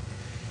problem.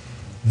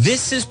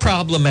 This is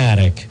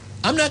problematic.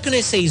 I'm not going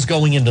to say he's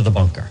going into the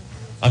bunker.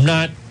 I'm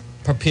not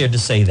prepared to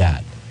say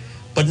that.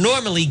 But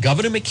normally,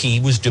 Governor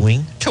McKee was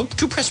doing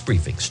two press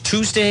briefings,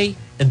 Tuesday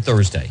and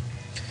Thursday.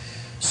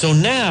 So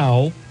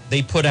now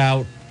they put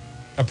out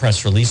a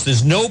press release.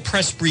 There's no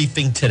press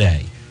briefing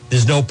today.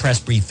 There's no press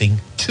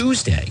briefing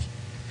Tuesday.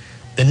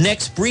 The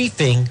next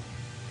briefing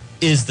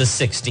is the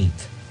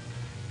 16th.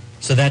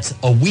 So that's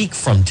a week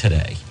from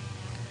today.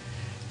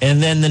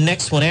 And then the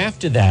next one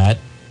after that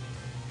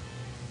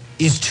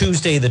is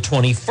Tuesday the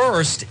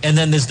 21st, and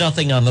then there's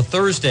nothing on the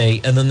Thursday,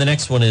 and then the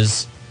next one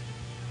is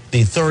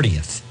the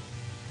 30th.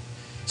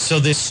 So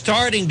they're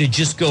starting to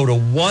just go to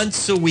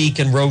once a week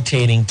and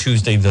rotating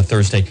Tuesday to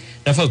Thursday.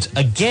 Now, folks,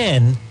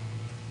 again,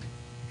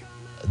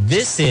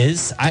 this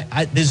is,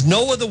 there's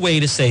no other way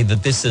to say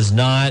that this is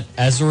not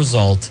as a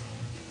result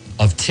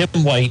of Tim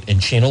White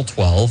and Channel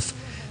 12.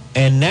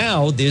 And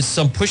now there's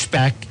some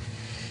pushback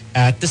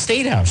at the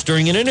State House.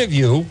 During an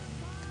interview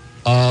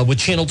with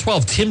Channel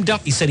 12, Tim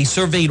Duffy said he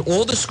surveyed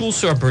all the school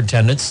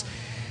superintendents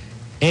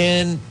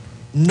and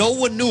no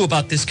one knew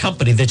about this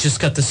company that just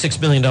got the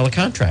 $6 million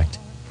contract.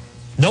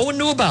 No one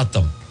knew about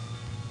them.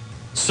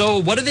 So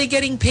what are they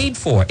getting paid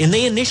for? And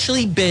they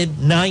initially bid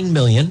 $9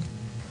 million.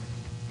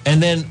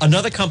 And then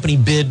another company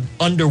bid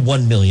under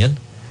 $1 million.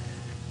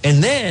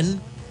 And then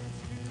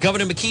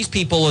Governor McKee's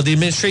people or the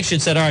administration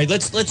said, all right,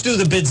 let's do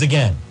the bids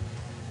again.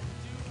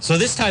 So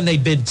this time they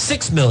bid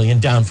 $6 million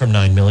down from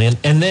 $9 million.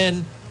 And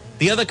then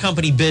the other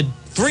company bid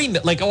 $3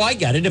 million. Like, oh, I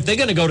get it. If they're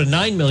going to go to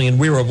 $9 million,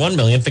 we were at $1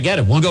 million. Forget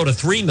it. We'll go to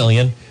 $3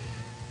 million.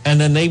 And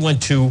then they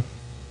went to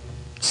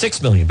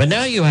 $6 million. But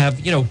now you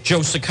have, Joe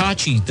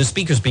Sacacci, the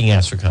speaker's being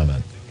asked for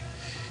comment.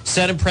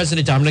 Senate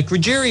President Dominic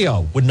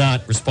Ruggiero would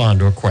not respond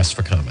to requests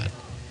for comment.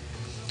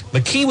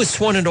 McKee was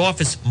sworn into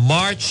office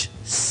March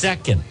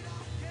 2nd.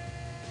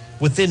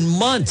 Within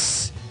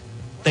months,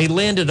 they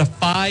landed a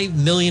 $5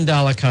 million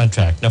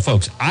contract. Now,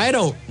 folks, I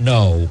don't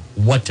know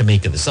what to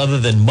make of this other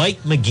than Mike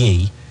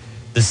McGee,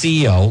 the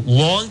CEO,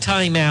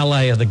 longtime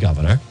ally of the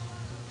governor,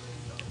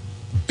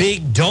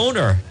 big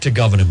donor to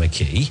Governor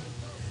McKee.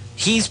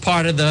 He's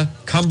part of the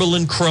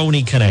Cumberland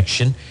crony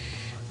connection.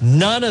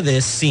 None of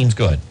this seems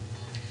good.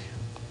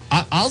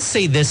 I'll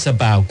say this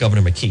about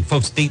Governor McKee.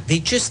 Folks,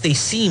 they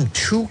seem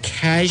too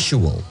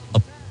casual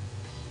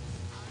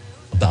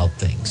about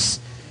things,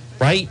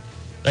 right?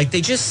 Like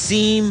they just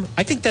seem,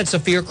 I think that's a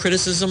fair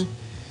criticism.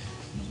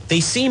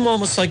 They seem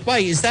almost like, why,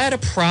 is that a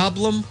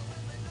problem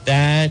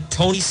that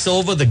Tony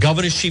Silva, the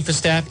governor's chief of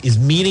staff, is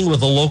meeting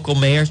with a local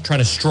mayor, trying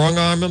to strong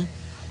arm him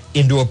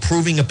into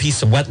approving a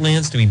piece of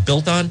wetlands to be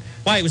built on?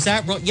 Why, was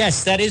that wrong?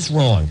 Yes, that is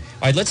wrong.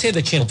 All right, let's hear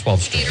the Channel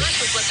 12 story.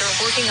 With what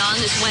they're working on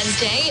this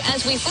Wednesday.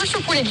 As we first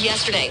reported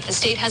yesterday, the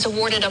state has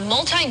awarded a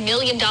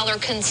multi-million-dollar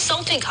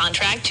consulting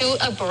contract to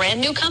a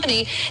brand new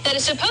company that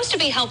is supposed to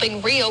be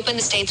helping reopen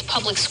the state's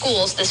public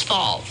schools this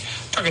fall.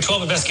 Target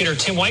 12 investigator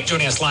Tim White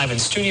joining us live in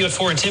studio at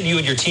 4. And Tim, you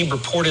and your team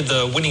reported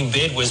the winning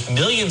bid was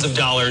millions of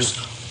dollars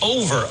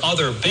over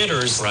other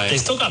bidders. Right. They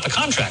still got the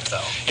contract,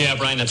 though. Yeah,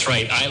 Brian, that's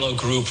right. ILO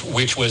Group,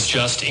 which was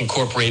just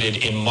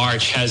incorporated in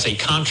March, has a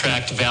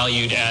contract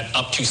valued at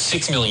up to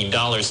 $6 million.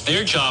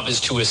 Their job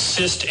is to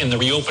assist in the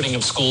reopening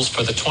of schools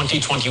for the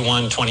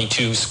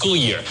 2021-22 school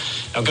year.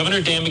 Now, Governor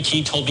Dan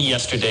McKee told me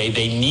yesterday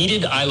they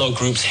needed ILO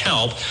Group's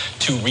help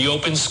to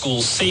reopen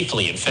schools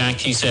safely. In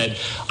fact, he said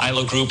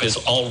ILO Group is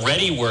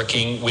already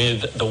working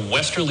with the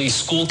Westerly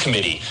School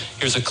Committee.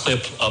 Here's a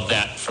clip of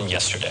that from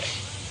yesterday.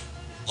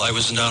 I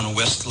was down in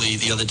Westerly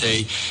the other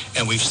day,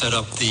 and we've set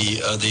up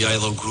the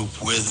ILO group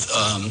with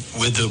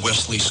the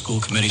Westerly School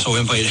Committee. So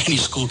I invite any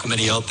school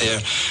committee out there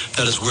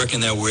that is working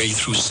their way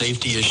through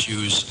safety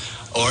issues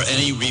or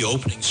any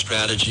reopening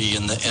strategy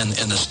in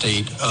the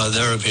state.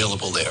 They're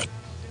available there.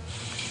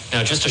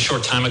 Now, just a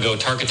short time ago,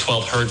 Target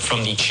 12 heard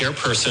from the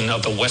chairperson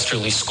of the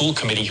Westerly School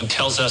Committee, who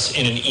tells us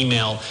in an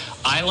email,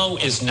 ILO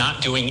is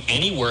not doing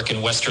any work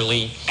in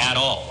Westerly at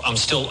all. I'm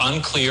still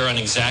unclear on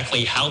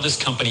exactly how this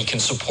company can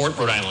support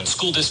Rhode Island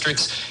school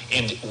districts,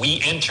 and we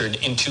entered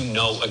into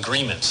no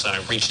agreements. I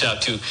reached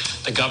out to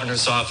the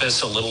governor's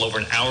office a little over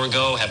an hour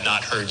ago, have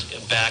not heard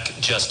back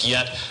just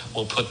yet.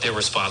 We'll put their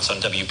response on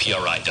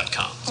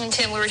WPRI.com. And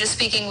Tim, we were just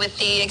speaking with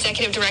the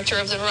executive director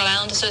of the Rhode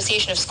Island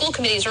Association of School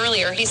Committees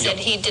earlier. He said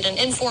he did an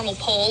informal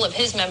poll of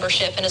his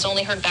membership and has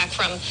only heard back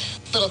from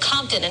Little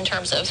Compton in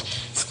terms of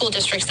school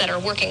districts that are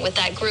working with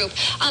that group.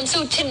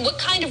 So, Tim, what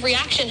kind of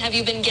reaction have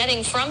you been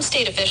getting from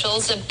state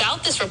officials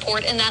about this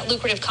report and that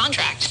lucrative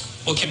contract?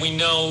 Well, Kim, we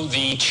know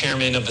the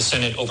chairman of the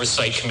Senate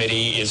Oversight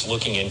Committee is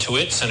looking into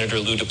it. Senator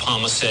Lou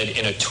DePalma said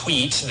in a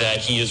tweet that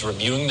he is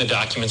reviewing the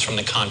documents from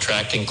the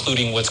contract,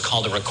 including what's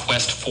called a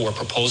request for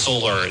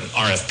proposal or an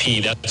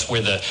RFP. That's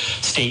where the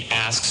state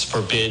asks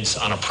for bids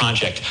on a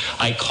project.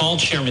 I called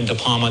Chairman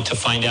DePalma to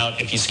find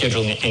out if he's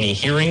scheduling any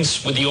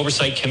hearings with the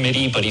Oversight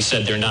Committee, but he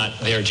said they're not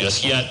there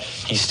just yet.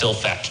 He's still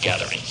fact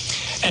gathering.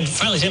 And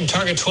finally, Tim,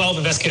 Target 12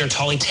 investigator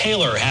Tolly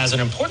Taylor has an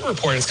important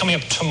report. It's coming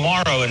up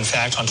tomorrow, in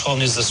fact, on 12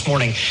 News this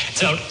morning.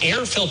 It's about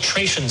air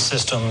filtration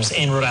systems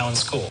in Rhode Island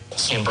schools.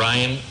 And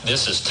Brian,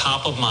 this is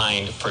top of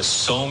mind for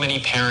so many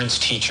parents,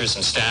 teachers,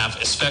 and staff,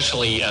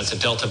 especially as the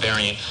Delta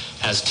variant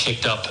has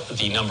ticked up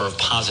the number of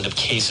positive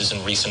cases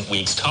in recent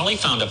weeks. Tolly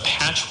found a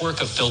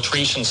patchwork of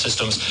filtration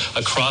systems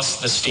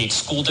across the state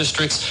school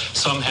districts.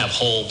 Some have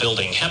whole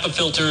building HEPA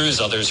filters,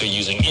 others are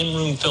using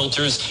in-room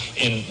filters.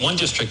 In one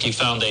district, he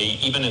found they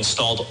even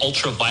installed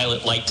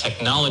ultraviolet light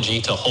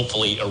technology to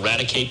hopefully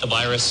eradicate the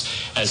virus.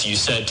 As you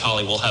said,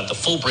 Tolly will have the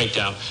full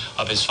breakdown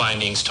of his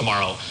findings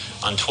tomorrow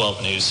on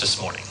 12 News this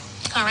morning.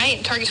 All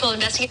right, Target 12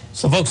 investigator.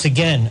 So, folks,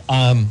 again,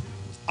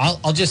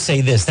 I'll just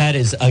say this. That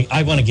is,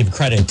 I want to give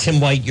credit.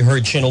 Tim White, you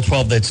heard Channel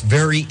 12. That's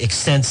very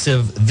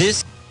extensive.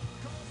 This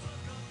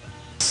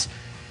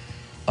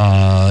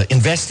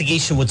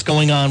investigation, what's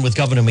going on with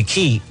Governor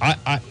McKee,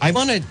 I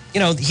want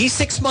to, he's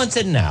 6 months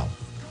in now.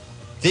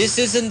 This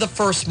isn't the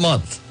first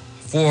month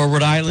for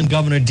Rhode Island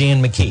Governor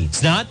Dan McKee.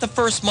 It's not the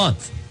first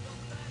month.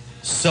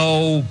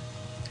 So,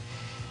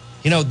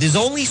 there's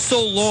only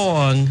so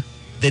long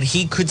that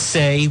he could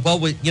say, well,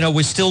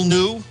 we're still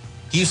new.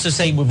 He used to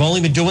say, we've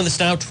only been doing this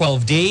now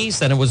 12 days.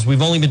 Then it was,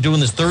 we've only been doing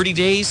this 30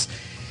 days.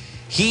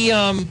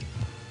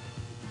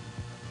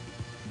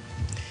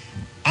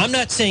 I'm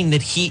not saying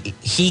that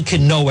he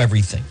can know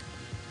everything.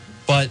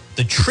 But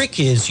the trick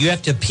is you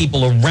have to have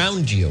people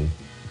around you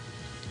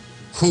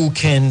who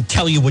can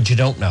tell you what you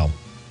don't know.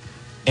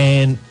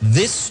 And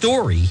this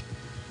story,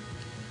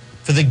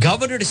 for the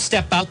governor to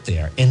step out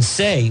there and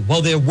say,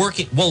 well, they're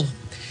working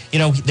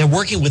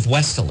with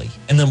Westerly.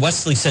 And then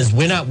Westerly says,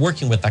 we're not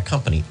working with that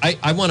company.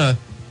 I'm going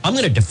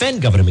to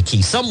defend Governor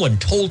McKee. Someone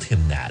told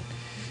him that.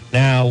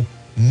 Now,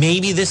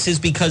 maybe this is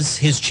because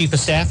his chief of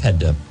staff had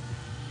to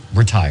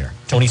retire,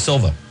 Tony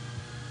Silva.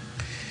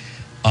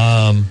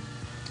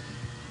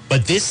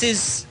 But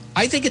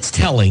I think it's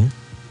telling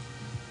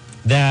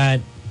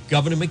that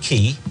Governor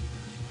McKee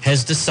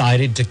has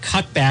decided to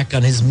cut back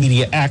on his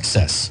media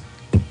access.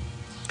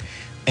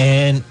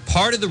 And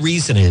part of the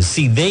reason is,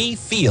 they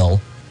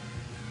feel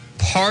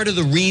part of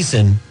the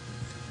reason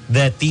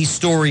that these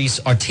stories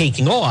are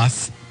taking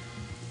off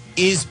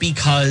is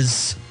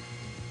because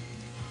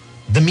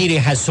the media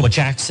has so much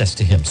access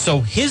to him.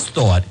 So his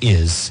thought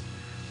is,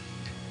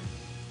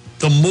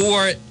 the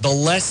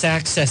less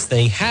access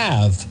they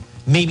have,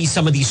 maybe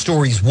some of these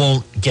stories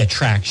won't get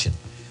traction.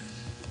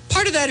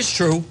 Part of that is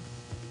true.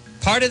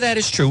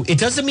 It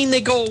doesn't mean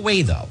they go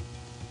away, though.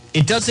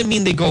 It doesn't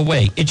mean they go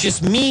away. It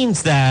just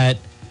means that,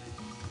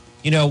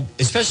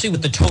 especially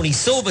with the Tony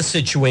Silva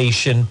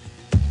situation,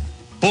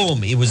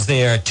 boom, it was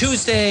there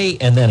Tuesday,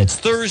 and then it's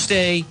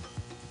Thursday,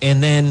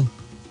 and then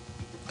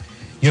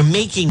you're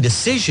making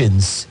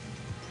decisions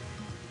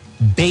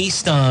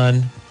based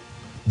on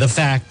the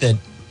fact that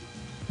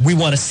we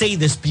want to say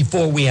this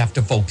before we have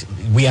to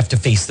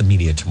face the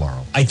media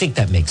tomorrow. I think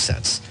that makes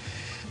sense.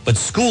 But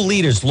school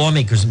leaders,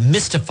 lawmakers,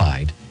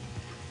 mystified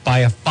by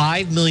a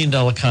 $5 million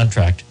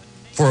contract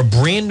for a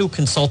brand new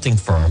consulting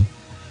firm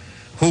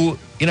who,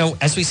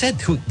 as we said,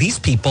 these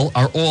people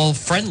are all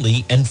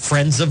friendly and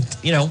friends of,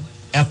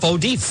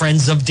 FOD,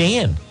 friends of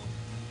Dan.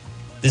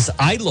 This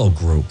ILO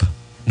group.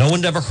 No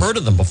one ever heard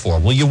of them before.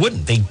 Well, you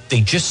wouldn't.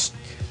 They just,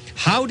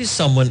 how does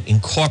someone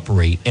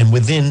incorporate and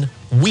within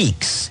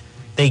weeks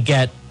they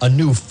get a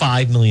new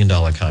 $5 million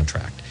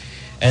contract?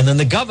 And then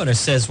the governor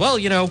says, well,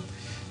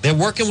 they're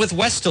working with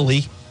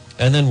Westerly.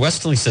 And then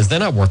Westerly says, they're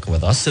not working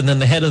with us. And then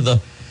the head of the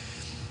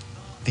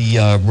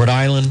Rhode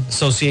Island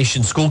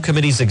Association School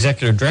Committee's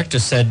executive director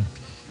said,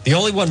 the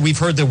only one we've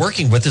heard they're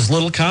working with is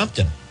Little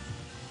Compton.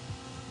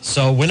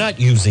 So we're not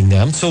using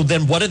them. So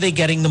then what are they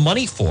getting the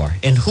money for?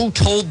 And who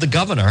told the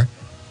governor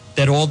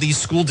that all these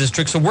school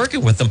districts are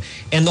working with them?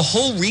 And the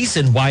whole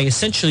reason why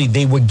essentially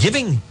they were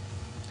giving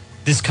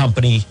this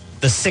company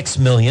the $6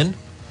 million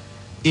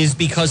is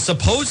because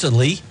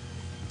supposedly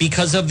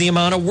because of the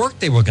amount of work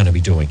they were going to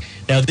be doing.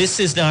 Now, this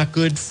is not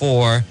good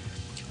for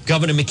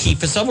Governor McKee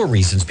for several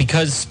reasons,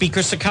 because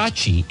Speaker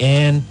Sakachi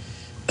and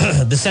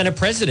the Senate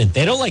president,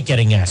 they don't like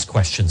getting asked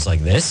questions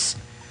like this.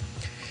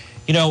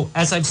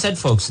 As I've said,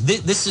 folks,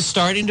 this is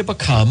starting to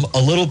become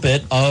a little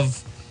bit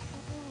of,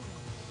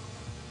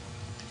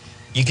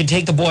 you can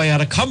take the boy out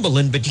of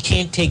Cumberland, but you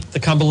can't take the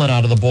Cumberland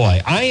out of the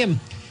boy.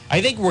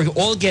 I think we're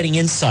all getting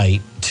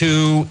insight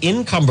to,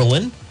 in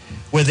Cumberland,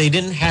 where they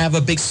didn't have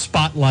a big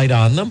spotlight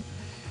on them,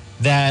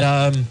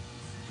 that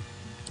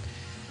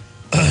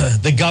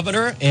the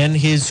governor and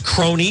his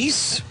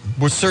cronies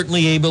were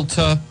certainly able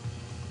to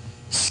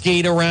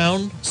skate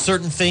around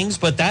certain things,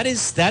 but that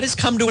has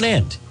come to an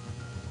end.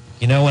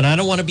 And I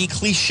don't want to be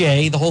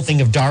cliche, the whole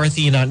thing of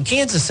Dorothy, you're not in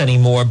Kansas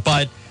anymore,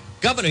 but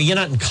Governor, you're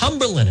not in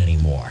Cumberland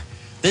anymore.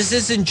 This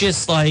isn't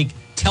just like,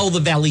 tell the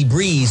Valley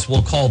Breeze,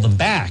 we'll call them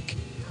back.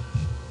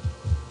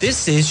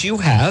 This is, you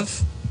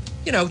have,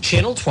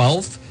 Channel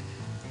 12,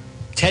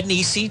 Ted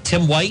Nesi,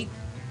 Tim White,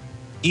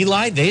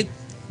 Eli, they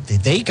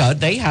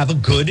have a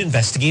good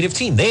investigative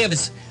team. They have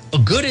as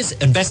good as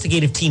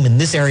investigative team in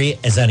this area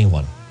as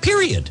anyone,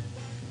 period.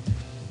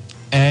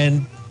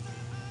 And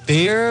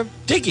they're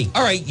digging.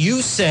 All right,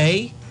 you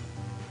say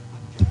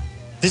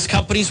this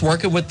company's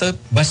working with the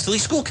Westerly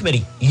School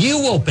Committee.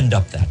 You opened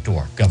up that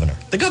door, Governor.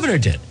 The governor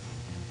did.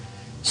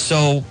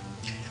 So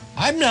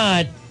I'm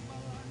not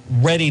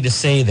ready to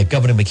say that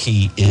Governor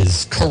McKee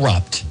is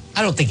corrupt.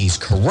 I don't think he's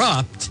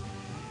corrupt.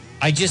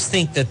 I just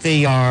think that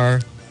they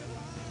are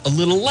a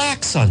little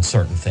lax on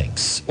certain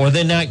things, or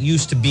they're not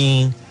used to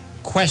being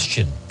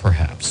questioned,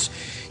 perhaps.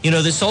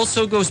 This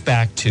also goes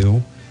back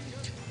to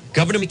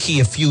Governor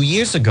McKee a few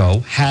years ago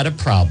had a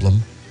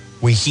problem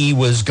where he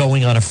was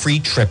going on a free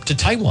trip to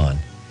Taiwan,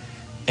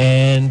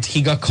 and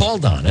he got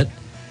called on it.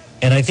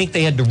 And I think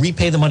they had to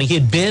repay the money he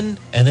had been,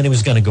 and then he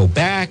was going to go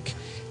back.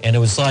 And it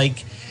was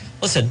like,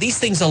 listen, these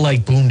things are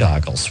like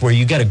boondoggles, where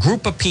you get a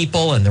group of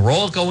people and they're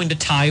all going to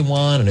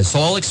Taiwan and it's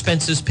all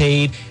expenses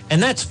paid.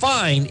 And that's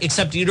fine,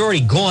 except you'd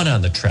already gone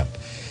on the trip.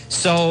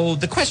 So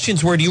the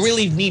questions were, do you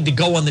really need to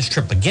go on this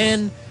trip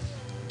again?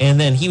 And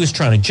then he was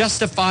trying to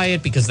justify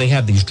it because they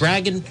have these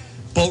dragon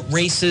boat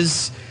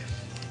races.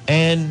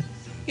 And,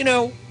 you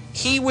know,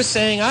 he was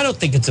saying, I don't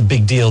think it's a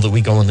big deal that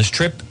we go on this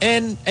trip.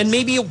 And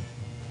maybe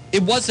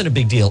it wasn't a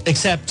big deal,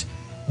 except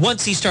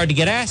once he started to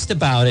get asked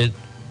about it,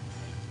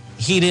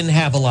 he didn't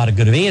have a lot of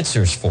good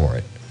answers for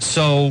it.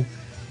 So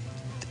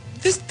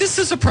this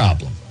is a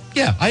problem.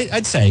 Yeah,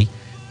 I'd say.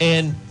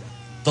 And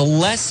the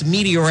less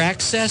media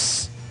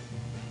access,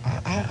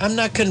 I'm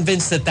not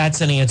convinced that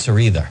that's an answer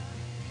either.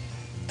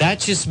 That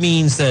just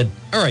means that,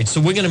 all right, so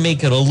we're going to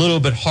make it a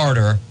little bit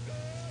harder.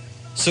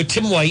 So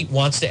Tim White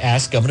wants to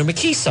ask Governor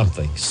McKee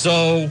something.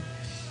 So,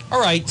 all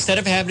right, instead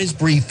of having his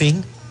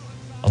briefing,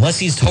 unless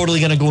he's totally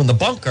going to go in the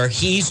bunker,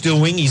 he's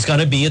going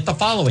to be at the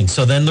following.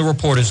 So then the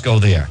reporters go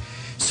there.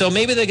 So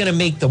maybe they're going to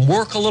make them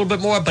work a little bit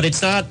more, but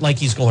it's not like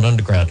he's going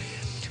underground.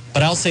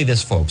 But I'll say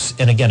this, folks,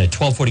 and again, at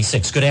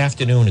 1246, good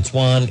afternoon. It's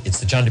Juan. It's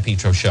the John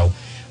DePetro Show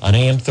on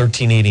AM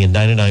 1380 and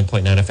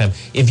 99.9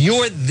 FM. If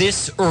you're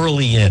this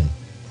early in,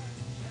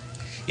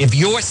 if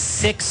you're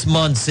 6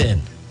 months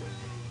in,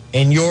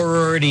 and you're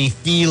already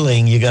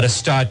feeling you got to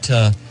start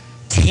to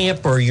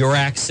tamper your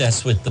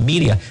access with the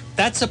media,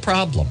 that's a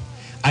problem.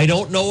 I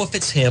don't know if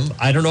it's him.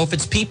 I don't know if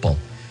it's people.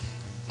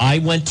 I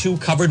went to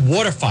covered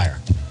water fire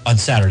on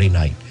Saturday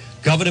night.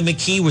 Governor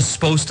McKee was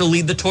supposed to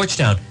lead the torch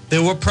down.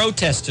 There were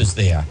protesters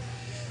there.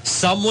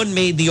 Someone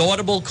made the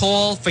audible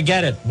call,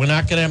 forget it, we're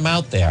not getting him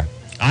out there.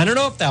 I don't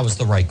know if that was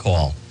the right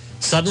call.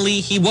 Suddenly,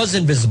 he was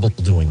invisible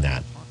doing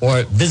that,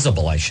 or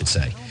visible, I should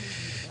say.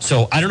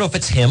 So I don't know if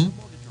it's him.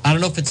 I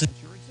don't know if it's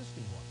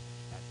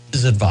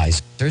his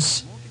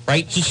advisors,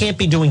 right? He can't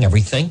be doing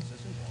everything.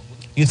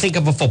 You think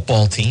of a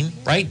football team,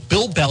 right?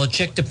 Bill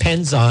Belichick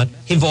depends on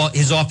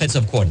his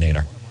offensive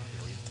coordinator.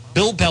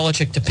 Bill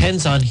Belichick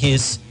depends on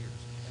his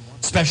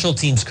special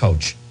teams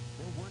coach.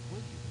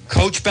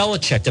 Coach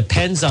Belichick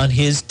depends on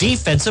his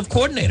defensive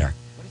coordinator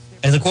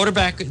and the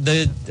quarterback,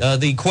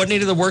 the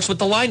coordinator that works with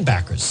the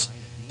linebackers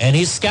and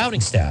his scouting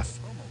staff.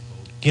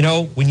 You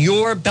know, when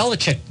you're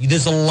Belichick,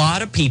 there's a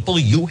lot of people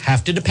you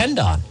have to depend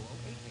on.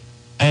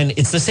 And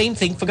it's the same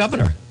thing for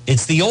governor.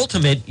 It's the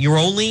ultimate, you're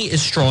only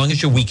as strong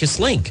as your weakest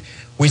link.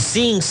 We're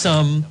seeing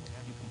some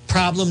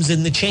problems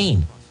in the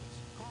chain.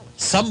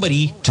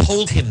 Somebody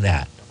told him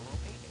that.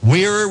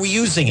 Where are we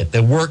using it?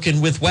 They're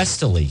working with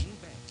Westerly.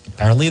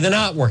 Apparently they're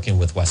not working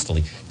with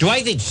Westerly. Do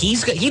I think he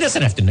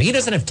doesn't have to know? He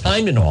doesn't have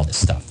time to know all this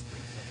stuff.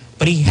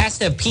 But he has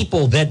to have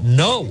people that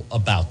know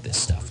about this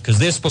stuff because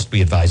they're supposed to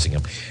be advising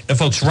him. Now,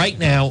 folks, right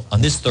now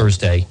on this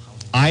Thursday,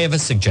 I have a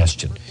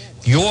suggestion.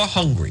 If you're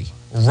hungry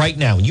right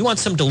now and you want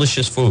some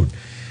delicious food,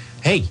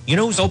 hey, you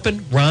know who's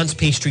open? Ron's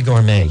Pastry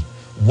Gourmet,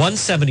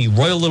 170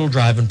 Royal Little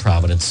Drive in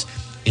Providence.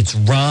 It's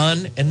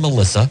Ron and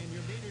Melissa.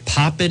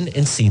 Pop in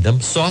and see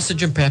them.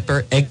 Sausage and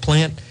pepper,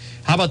 eggplant.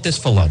 How about this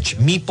for lunch?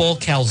 Meatball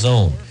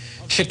calzone,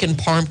 chicken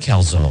parm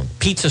calzone,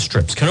 pizza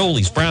strips,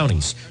 cannolis,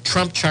 brownies,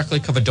 Trump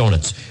chocolate covered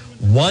donuts.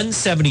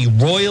 170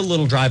 Royal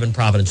Little Drive in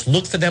Providence.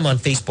 Look for them on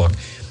Facebook.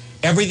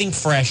 Everything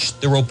fresh.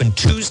 They're open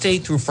Tuesday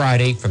through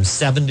Friday from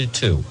 7 to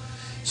 2.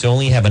 So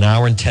only have an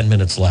hour and 10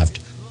 minutes left.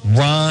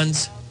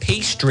 Ron's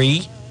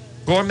Pastry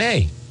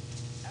Gourmet.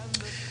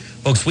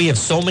 Folks, we have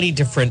so many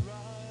different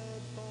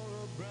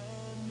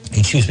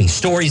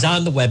stories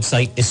on the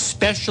website,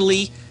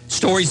 especially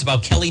stories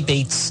about Kelly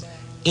Bates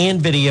and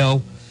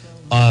video.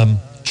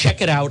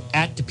 Check it out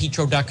at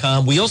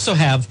DePetro.com. We also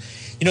have,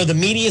 the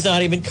media is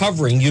not even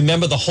covering. You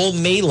remember the whole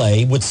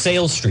melee with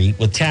Sales Street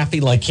with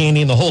Taffy, Like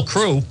Candy, and the whole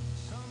crew.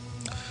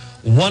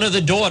 One of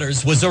the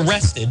daughters was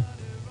arrested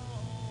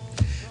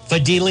for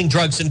dealing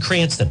drugs in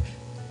Cranston.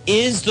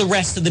 Is the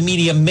rest of the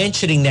media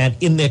mentioning that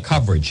in their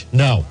coverage?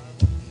 No.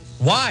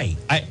 Why?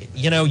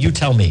 You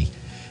tell me.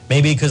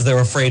 Maybe because they're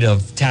afraid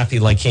of Taffy,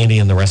 Like Candy,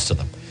 and the rest of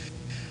them.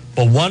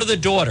 But one of the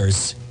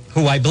daughters,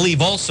 who I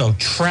believe also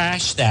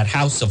trashed that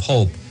House of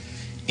Hope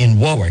in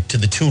Warwick to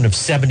the tune of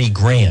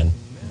 $70,000,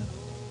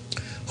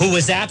 who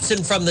was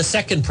absent from the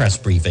second press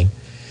briefing,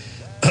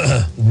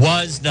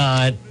 was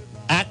not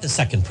at the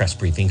second press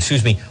briefing,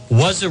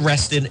 was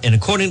arrested. And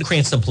according to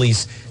Cranston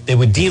police, they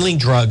were dealing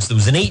drugs. There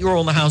was an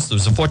 8-year-old in the house. There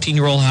was a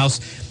 14-year-old house.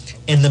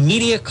 And the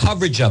media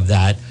coverage of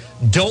that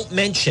don't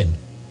mention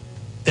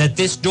that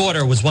this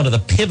daughter was one of the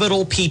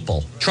pivotal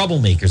people,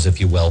 troublemakers, if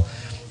you will,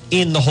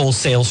 in the whole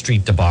Sale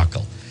Street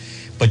debacle.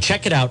 But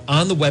check it out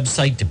on the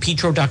website,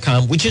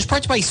 DePetro.com, which is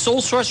brought to you by Soul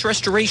Source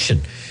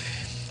Restoration.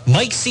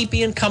 Mike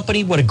Seepy and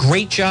Company, what a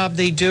great job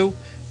they do.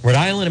 Rhode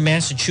Island and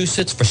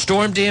Massachusetts for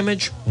storm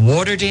damage,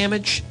 water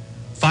damage,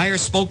 fire,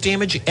 smoke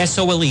damage,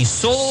 SOLE,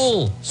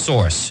 Soul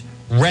Source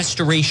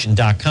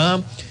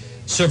Restoration.com.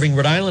 Serving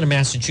Rhode Island and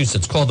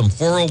Massachusetts. Call them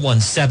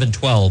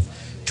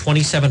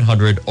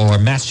 401-712-2700 or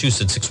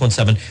Massachusetts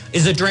 617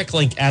 is a direct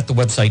link at the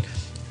website,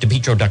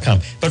 DePetro.com.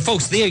 But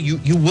folks, there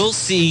you will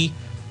see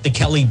the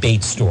Kelly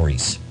Bates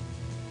stories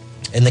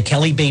and the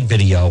Kelly Bates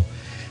video,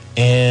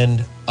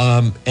 and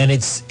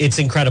it's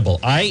incredible.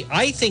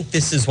 I think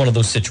this is one of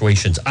those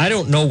situations. I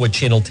don't know what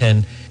Channel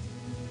 10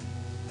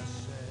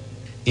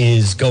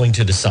 is going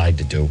to decide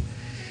to do,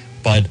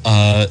 but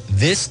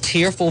this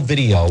tearful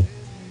video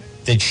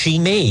that she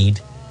made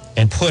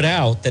and put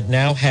out that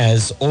now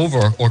has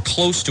over, or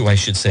close to, I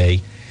should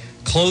say,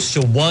 close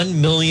to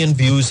 1 million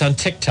views on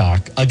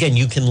TikTok. Again,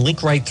 you can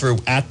link right through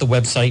at the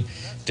website,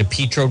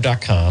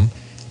 DePetro.com,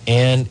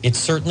 and it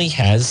certainly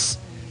has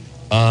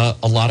a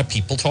lot of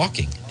people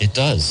talking. It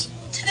does.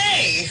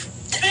 Today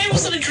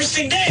was an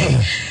interesting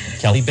day.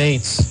 Kelly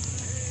Bates.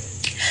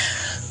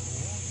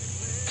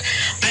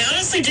 I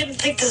honestly didn't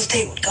think this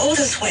day would go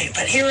this way,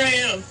 but here I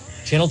am.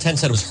 Channel 10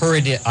 said it was her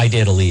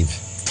idea to leave.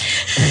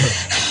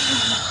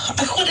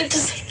 I wanted to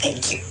say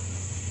thank you.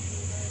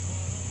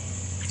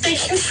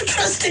 Thank you for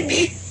trusting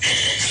me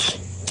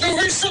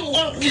over so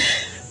long. And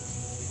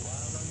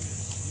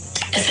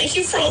thank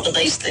you for all the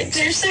nice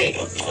things you're saying.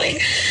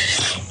 Like,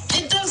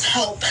 it does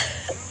help.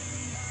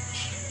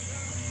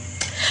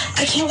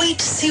 I can't wait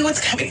to see what's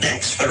coming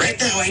next, but right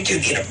now I do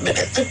need a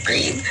minute to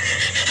breathe.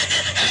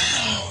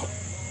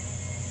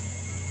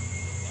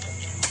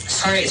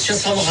 Sorry, it's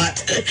just a lot.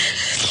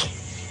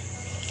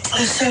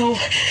 So,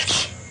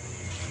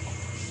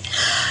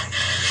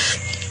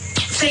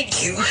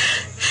 thank you.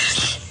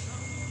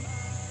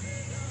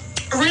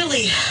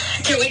 Really,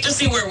 I can't wait to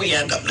see where we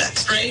end up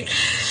next, right?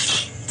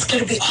 It's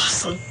going to be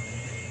awesome.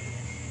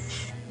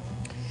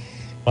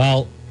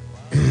 Well,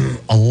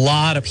 a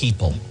lot of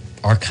people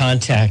are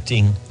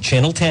contacting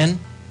Channel 10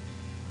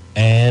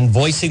 and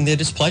voicing their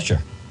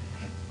displeasure.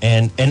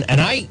 And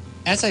I,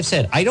 as I've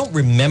said, I don't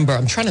remember,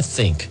 I'm trying to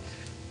think,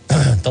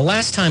 the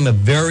last time a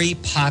very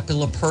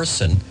popular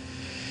person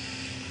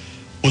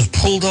was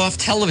pulled off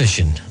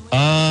television.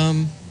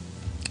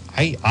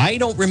 I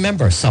don't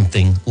remember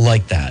something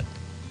like that.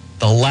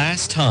 The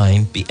last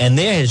time, and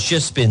there has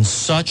just been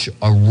such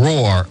a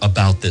roar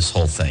about this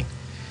whole thing,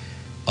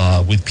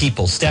 with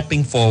people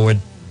stepping forward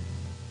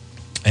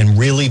and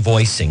really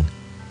voicing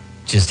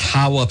just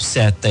how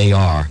upset they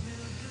are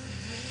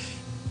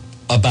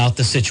about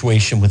the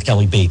situation with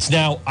Kelly Bates.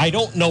 Now, I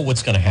don't know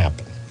what's going to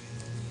happen,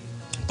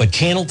 but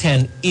Channel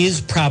 10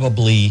 is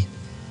probably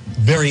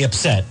very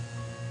upset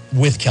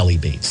with Kelly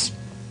Bates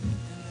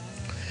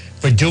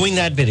for doing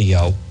that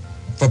video,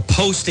 for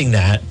posting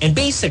that, and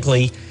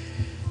basically,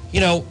 you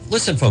know,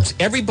 listen, folks,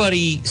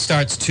 everybody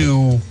starts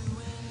to,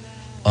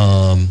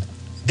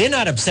 they're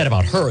not upset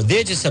about her.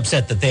 They're just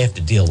upset that they have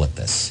to deal with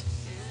this,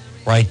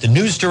 right? The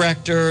news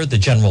director, the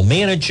general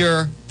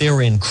manager,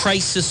 they're in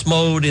crisis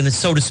mode, and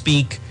so to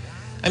speak.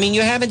 I mean,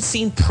 you haven't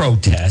seen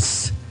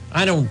protests.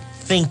 I don't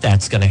think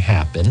that's going to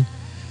happen.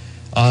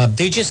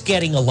 They're just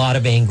getting a lot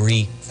of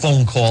angry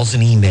phone calls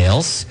and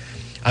emails.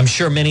 I'm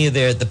sure many of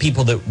the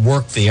people that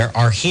work there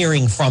are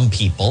hearing from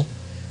people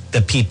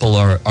that people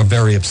are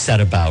very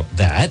upset about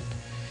that.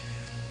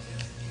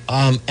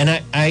 And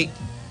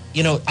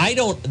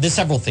there's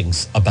several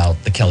things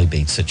about the Kelly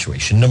Bates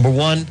situation. Number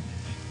one,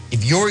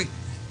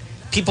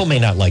 people may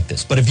not like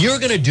this, but if you're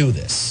going to do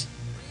this,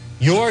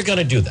 you're going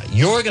to do that.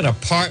 You're going to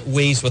part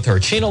ways with her.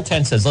 Channel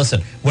 10 says,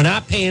 listen, we're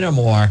not paying her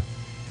more.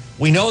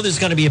 We know there's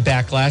going to be a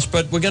backlash,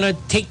 but we're going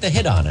to take the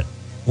hit on it.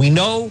 We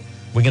know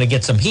we're going to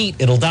get some heat.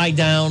 It'll die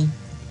down,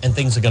 and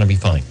things are going to be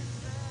fine.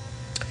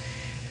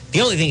 The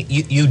only thing,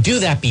 you do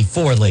that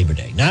before Labor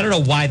Day. Now, I don't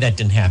know why that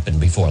didn't happen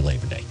before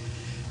Labor Day,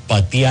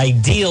 but the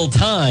ideal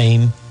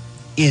time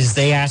is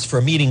they ask for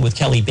a meeting with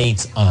Kelly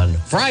Bates on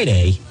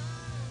Friday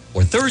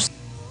or Thursday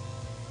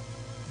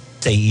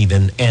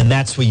even, and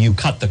that's where you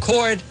cut the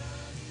cord,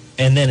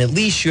 and then at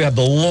least you have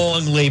the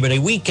long Labor Day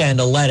weekend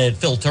to let it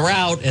filter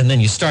out, and then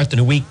you start the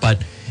new week.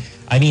 But,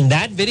 I mean,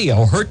 that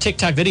video, her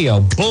TikTok video,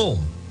 boom,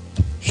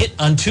 hit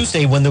on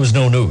Tuesday when there was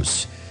no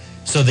news.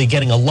 So they're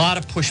getting a lot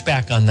of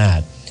pushback on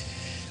that.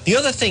 The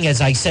other thing,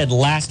 as I said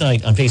last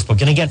night on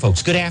Facebook, and again,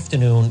 folks, good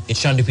afternoon. It's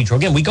Sean DePetro.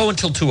 Again, we go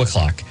until 2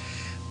 o'clock.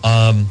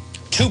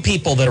 Two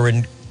people that are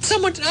in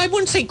somewhat, I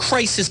wouldn't say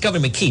crisis,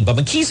 Governor McKee, but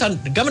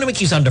Governor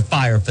McKee's under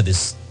fire for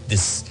this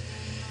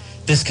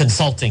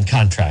consulting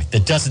contract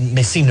that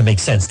doesn't seem to make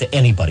sense to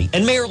anybody.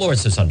 And Mayor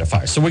Lawrence is under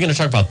fire. So we're going to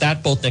talk about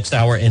that both next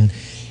hour. And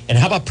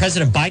how about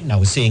President Biden? I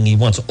was saying he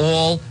wants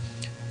all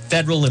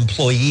federal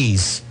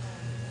employees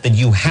that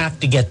you have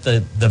to get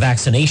the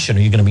vaccination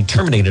or you're going to be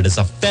terminated as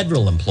a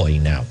federal employee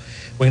now.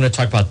 We're going to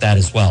talk about that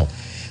as well.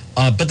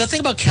 But the thing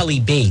about Kelly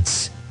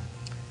Bates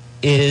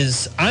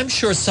is I'm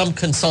sure some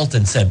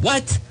consultant said,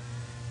 what?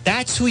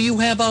 That's who you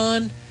have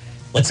on?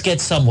 Let's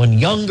get someone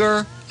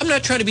younger. I'm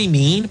not trying to be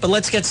mean, but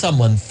let's get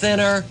someone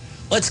thinner.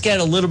 Let's get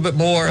a little bit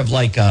more of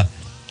like a,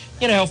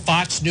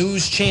 Fox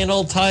News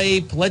Channel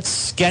type.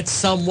 Let's get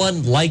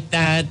someone like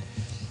that.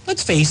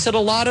 Let's face it, a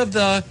lot of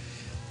the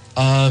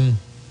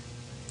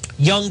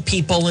young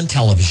people in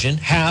television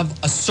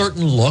have a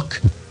certain look.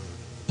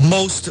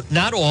 Most,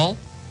 not all.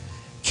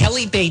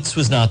 Kelly Bates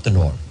was not the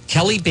norm.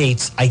 Kelly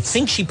Bates, I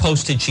think she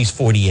posted she's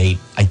 48.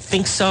 I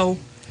think so.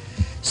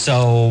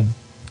 So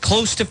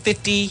close to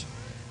 50.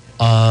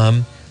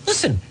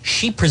 Listen,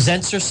 she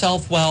presents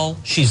herself well.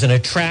 She's an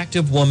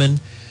attractive woman.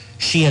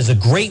 She has a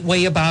great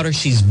way about her.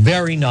 She's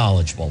very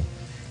knowledgeable.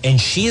 And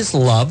she is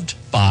loved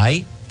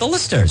by the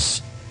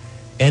listeners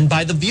and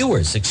by the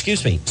viewers,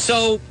 excuse me.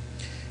 So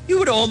you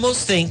would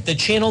almost think that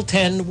Channel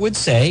 10 would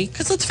say,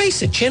 because let's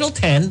face it, Channel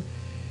 10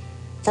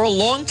 for a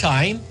long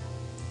time,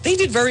 they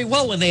did very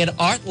well when they had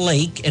Art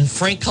Lake and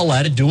Frank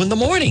Coletta doing the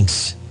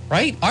mornings,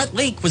 right? Art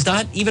Lake was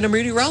not even a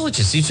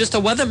meteorologist. He's just a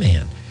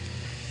weatherman.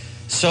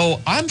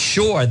 So I'm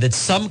sure that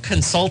some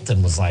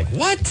consultant was like,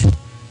 what?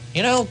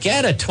 You know,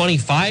 get a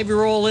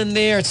 25-year-old in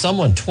there,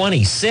 someone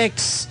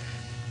 26.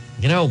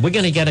 You know, we're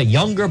going to get a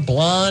younger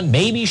blonde.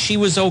 Maybe she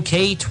was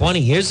okay 20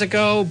 years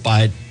ago,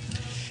 but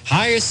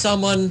hire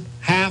someone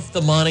half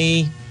the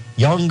money,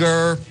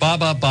 younger,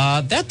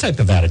 that type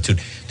of attitude.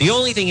 The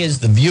only thing is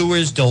the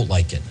viewers don't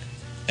like it,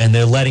 and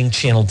they're letting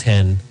Channel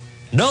 10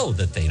 know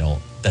that they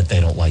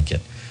don't like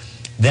it.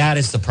 That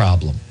is the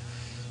problem.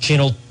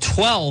 Channel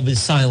 12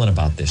 is silent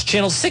about this.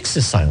 Channel 6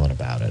 is silent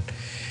about it.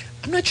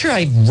 I'm not sure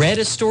I've read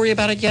a story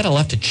about it yet. I'll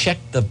have to check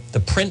the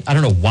print. I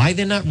don't know why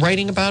they're not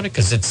writing about it,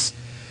 because it's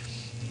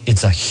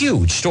a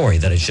huge story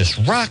that has just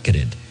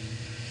rocketed.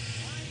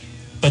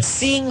 But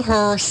seeing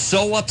her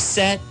so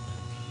upset,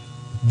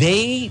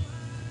 there's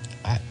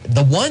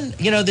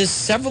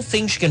several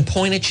things you can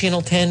point at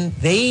Channel 10.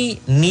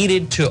 They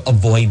needed to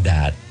avoid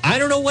that. I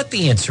don't know what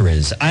the answer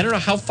is. I don't know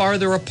how far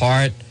they're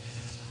apart.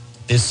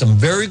 There's some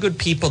very good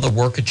people that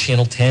work at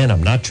Channel 10.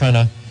 I'm not trying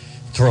to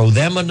throw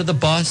them under the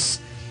bus.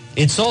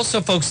 It's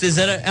also, folks, there's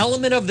an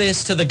element of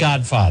this to The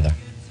Godfather,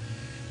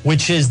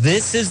 which is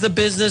this is the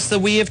business that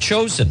we have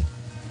chosen,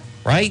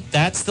 right?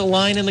 That's the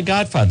line in The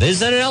Godfather.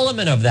 There's an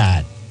element of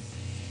that.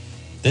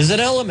 There's an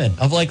element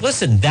of like,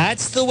 listen,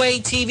 that's the way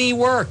TV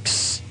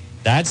works.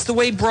 That's the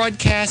way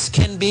broadcast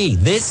can be.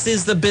 This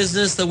is the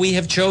business that we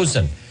have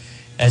chosen,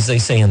 as they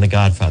say in The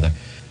Godfather.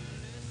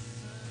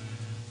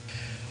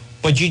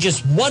 But you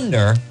just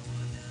wonder,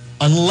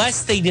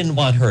 unless they didn't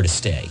want her to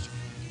stay,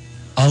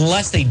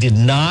 unless they did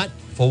not,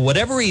 for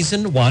whatever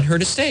reason, want her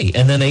to stay,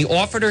 and then they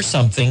offered her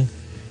something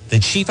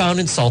that she found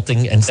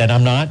insulting and said,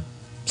 I'm not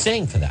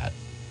staying for that.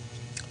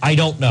 I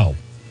don't know.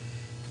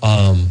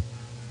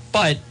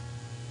 But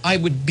I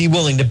would be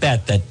willing to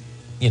bet that,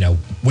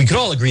 we could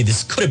all agree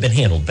this could have been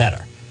handled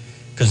better.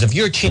 Because if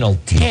you're Channel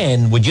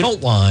 10, what you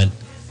don't want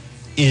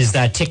is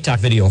that TikTok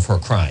video of her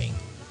crying.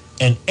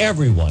 And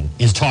everyone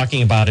is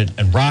talking about it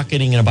and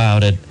rocketing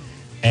about it.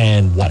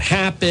 And what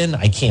happened?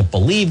 I can't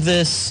believe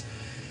this.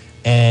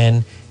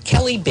 And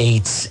Kelly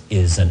Bates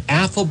is an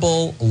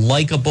affable,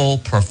 likable,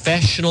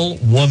 professional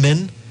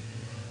woman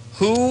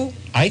who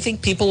I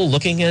think people are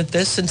looking at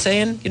this and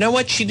saying, you know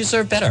what? She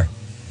deserved better.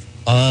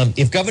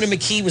 If Governor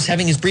McKee was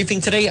having his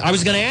briefing today, I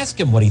was going to ask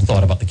him what he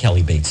thought about the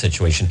Kelly Bates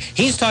situation.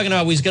 He's talking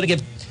about we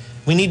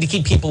need to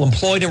keep people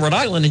employed in Rhode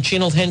Island, and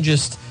Channel 10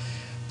 just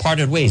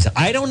parted ways.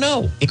 I don't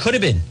know. It could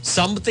have been.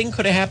 Something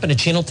could have happened at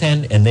Channel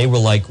 10, and they were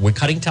like, we're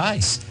cutting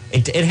ties.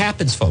 It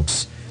happens,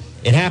 folks.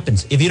 It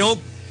happens. If you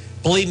don't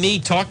believe me,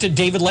 talk to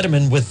David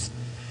Letterman with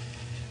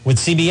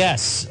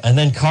CBS, and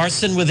then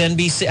Carson with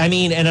NBC. I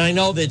mean, and I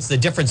know that's the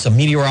difference of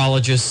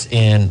meteorologists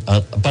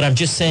but I'm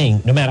just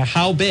saying, no matter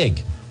how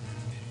big,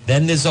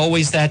 then there's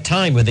always that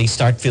time where they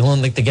start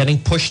feeling like they're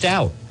getting pushed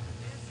out.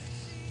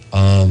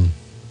 I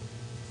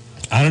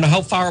don't know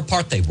how far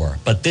apart they were,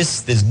 but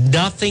there's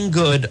nothing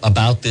good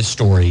about this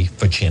story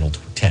for Channel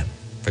 10.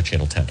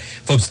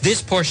 Folks,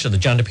 this portion of the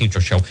John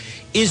DePetro Show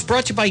is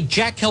brought to you by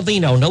Jack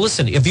Calvino. Now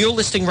listen, if you're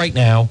listening right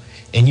now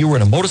and you were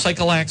in a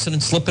motorcycle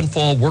accident, slip and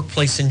fall,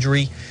 workplace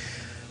injury,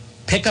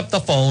 pick up the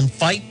phone,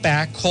 fight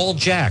back, call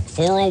Jack,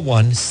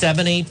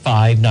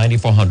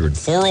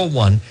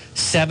 401-785-9400,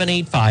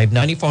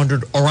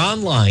 401-785-9400, or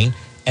online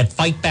at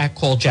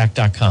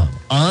fightbackcalljack.com.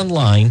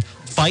 Online,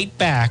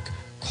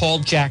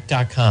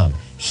 fightbackcalljack.com.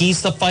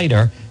 He's the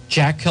fighter,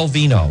 Jack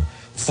Calvino,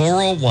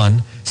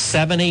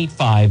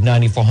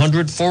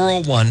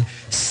 401-785-9400,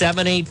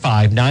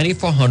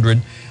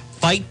 401-785-9400.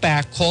 Fight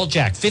back, call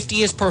Jack. 50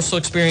 years personal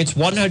experience,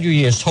 100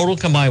 years total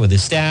combined with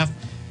his staff.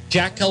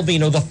 Jack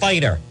Calvino, the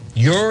fighter.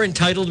 You're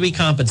entitled to be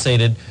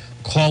compensated.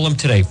 Call him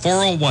today,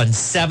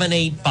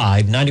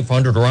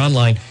 401-785-9400, or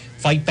online,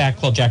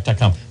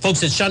 fightbackcalljack.com.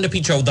 Folks, it's John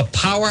DePetro. The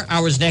Power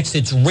Hour's next.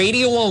 It's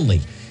radio only.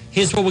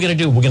 Here's what we're going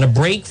to do. We're going to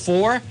break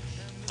for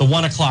the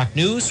 1 o'clock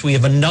news. We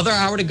have another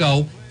hour to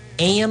go.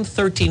 AM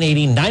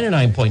 1380,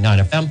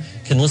 99.9 FM.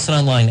 Can listen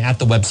online at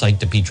the website,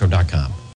 DePetro.com.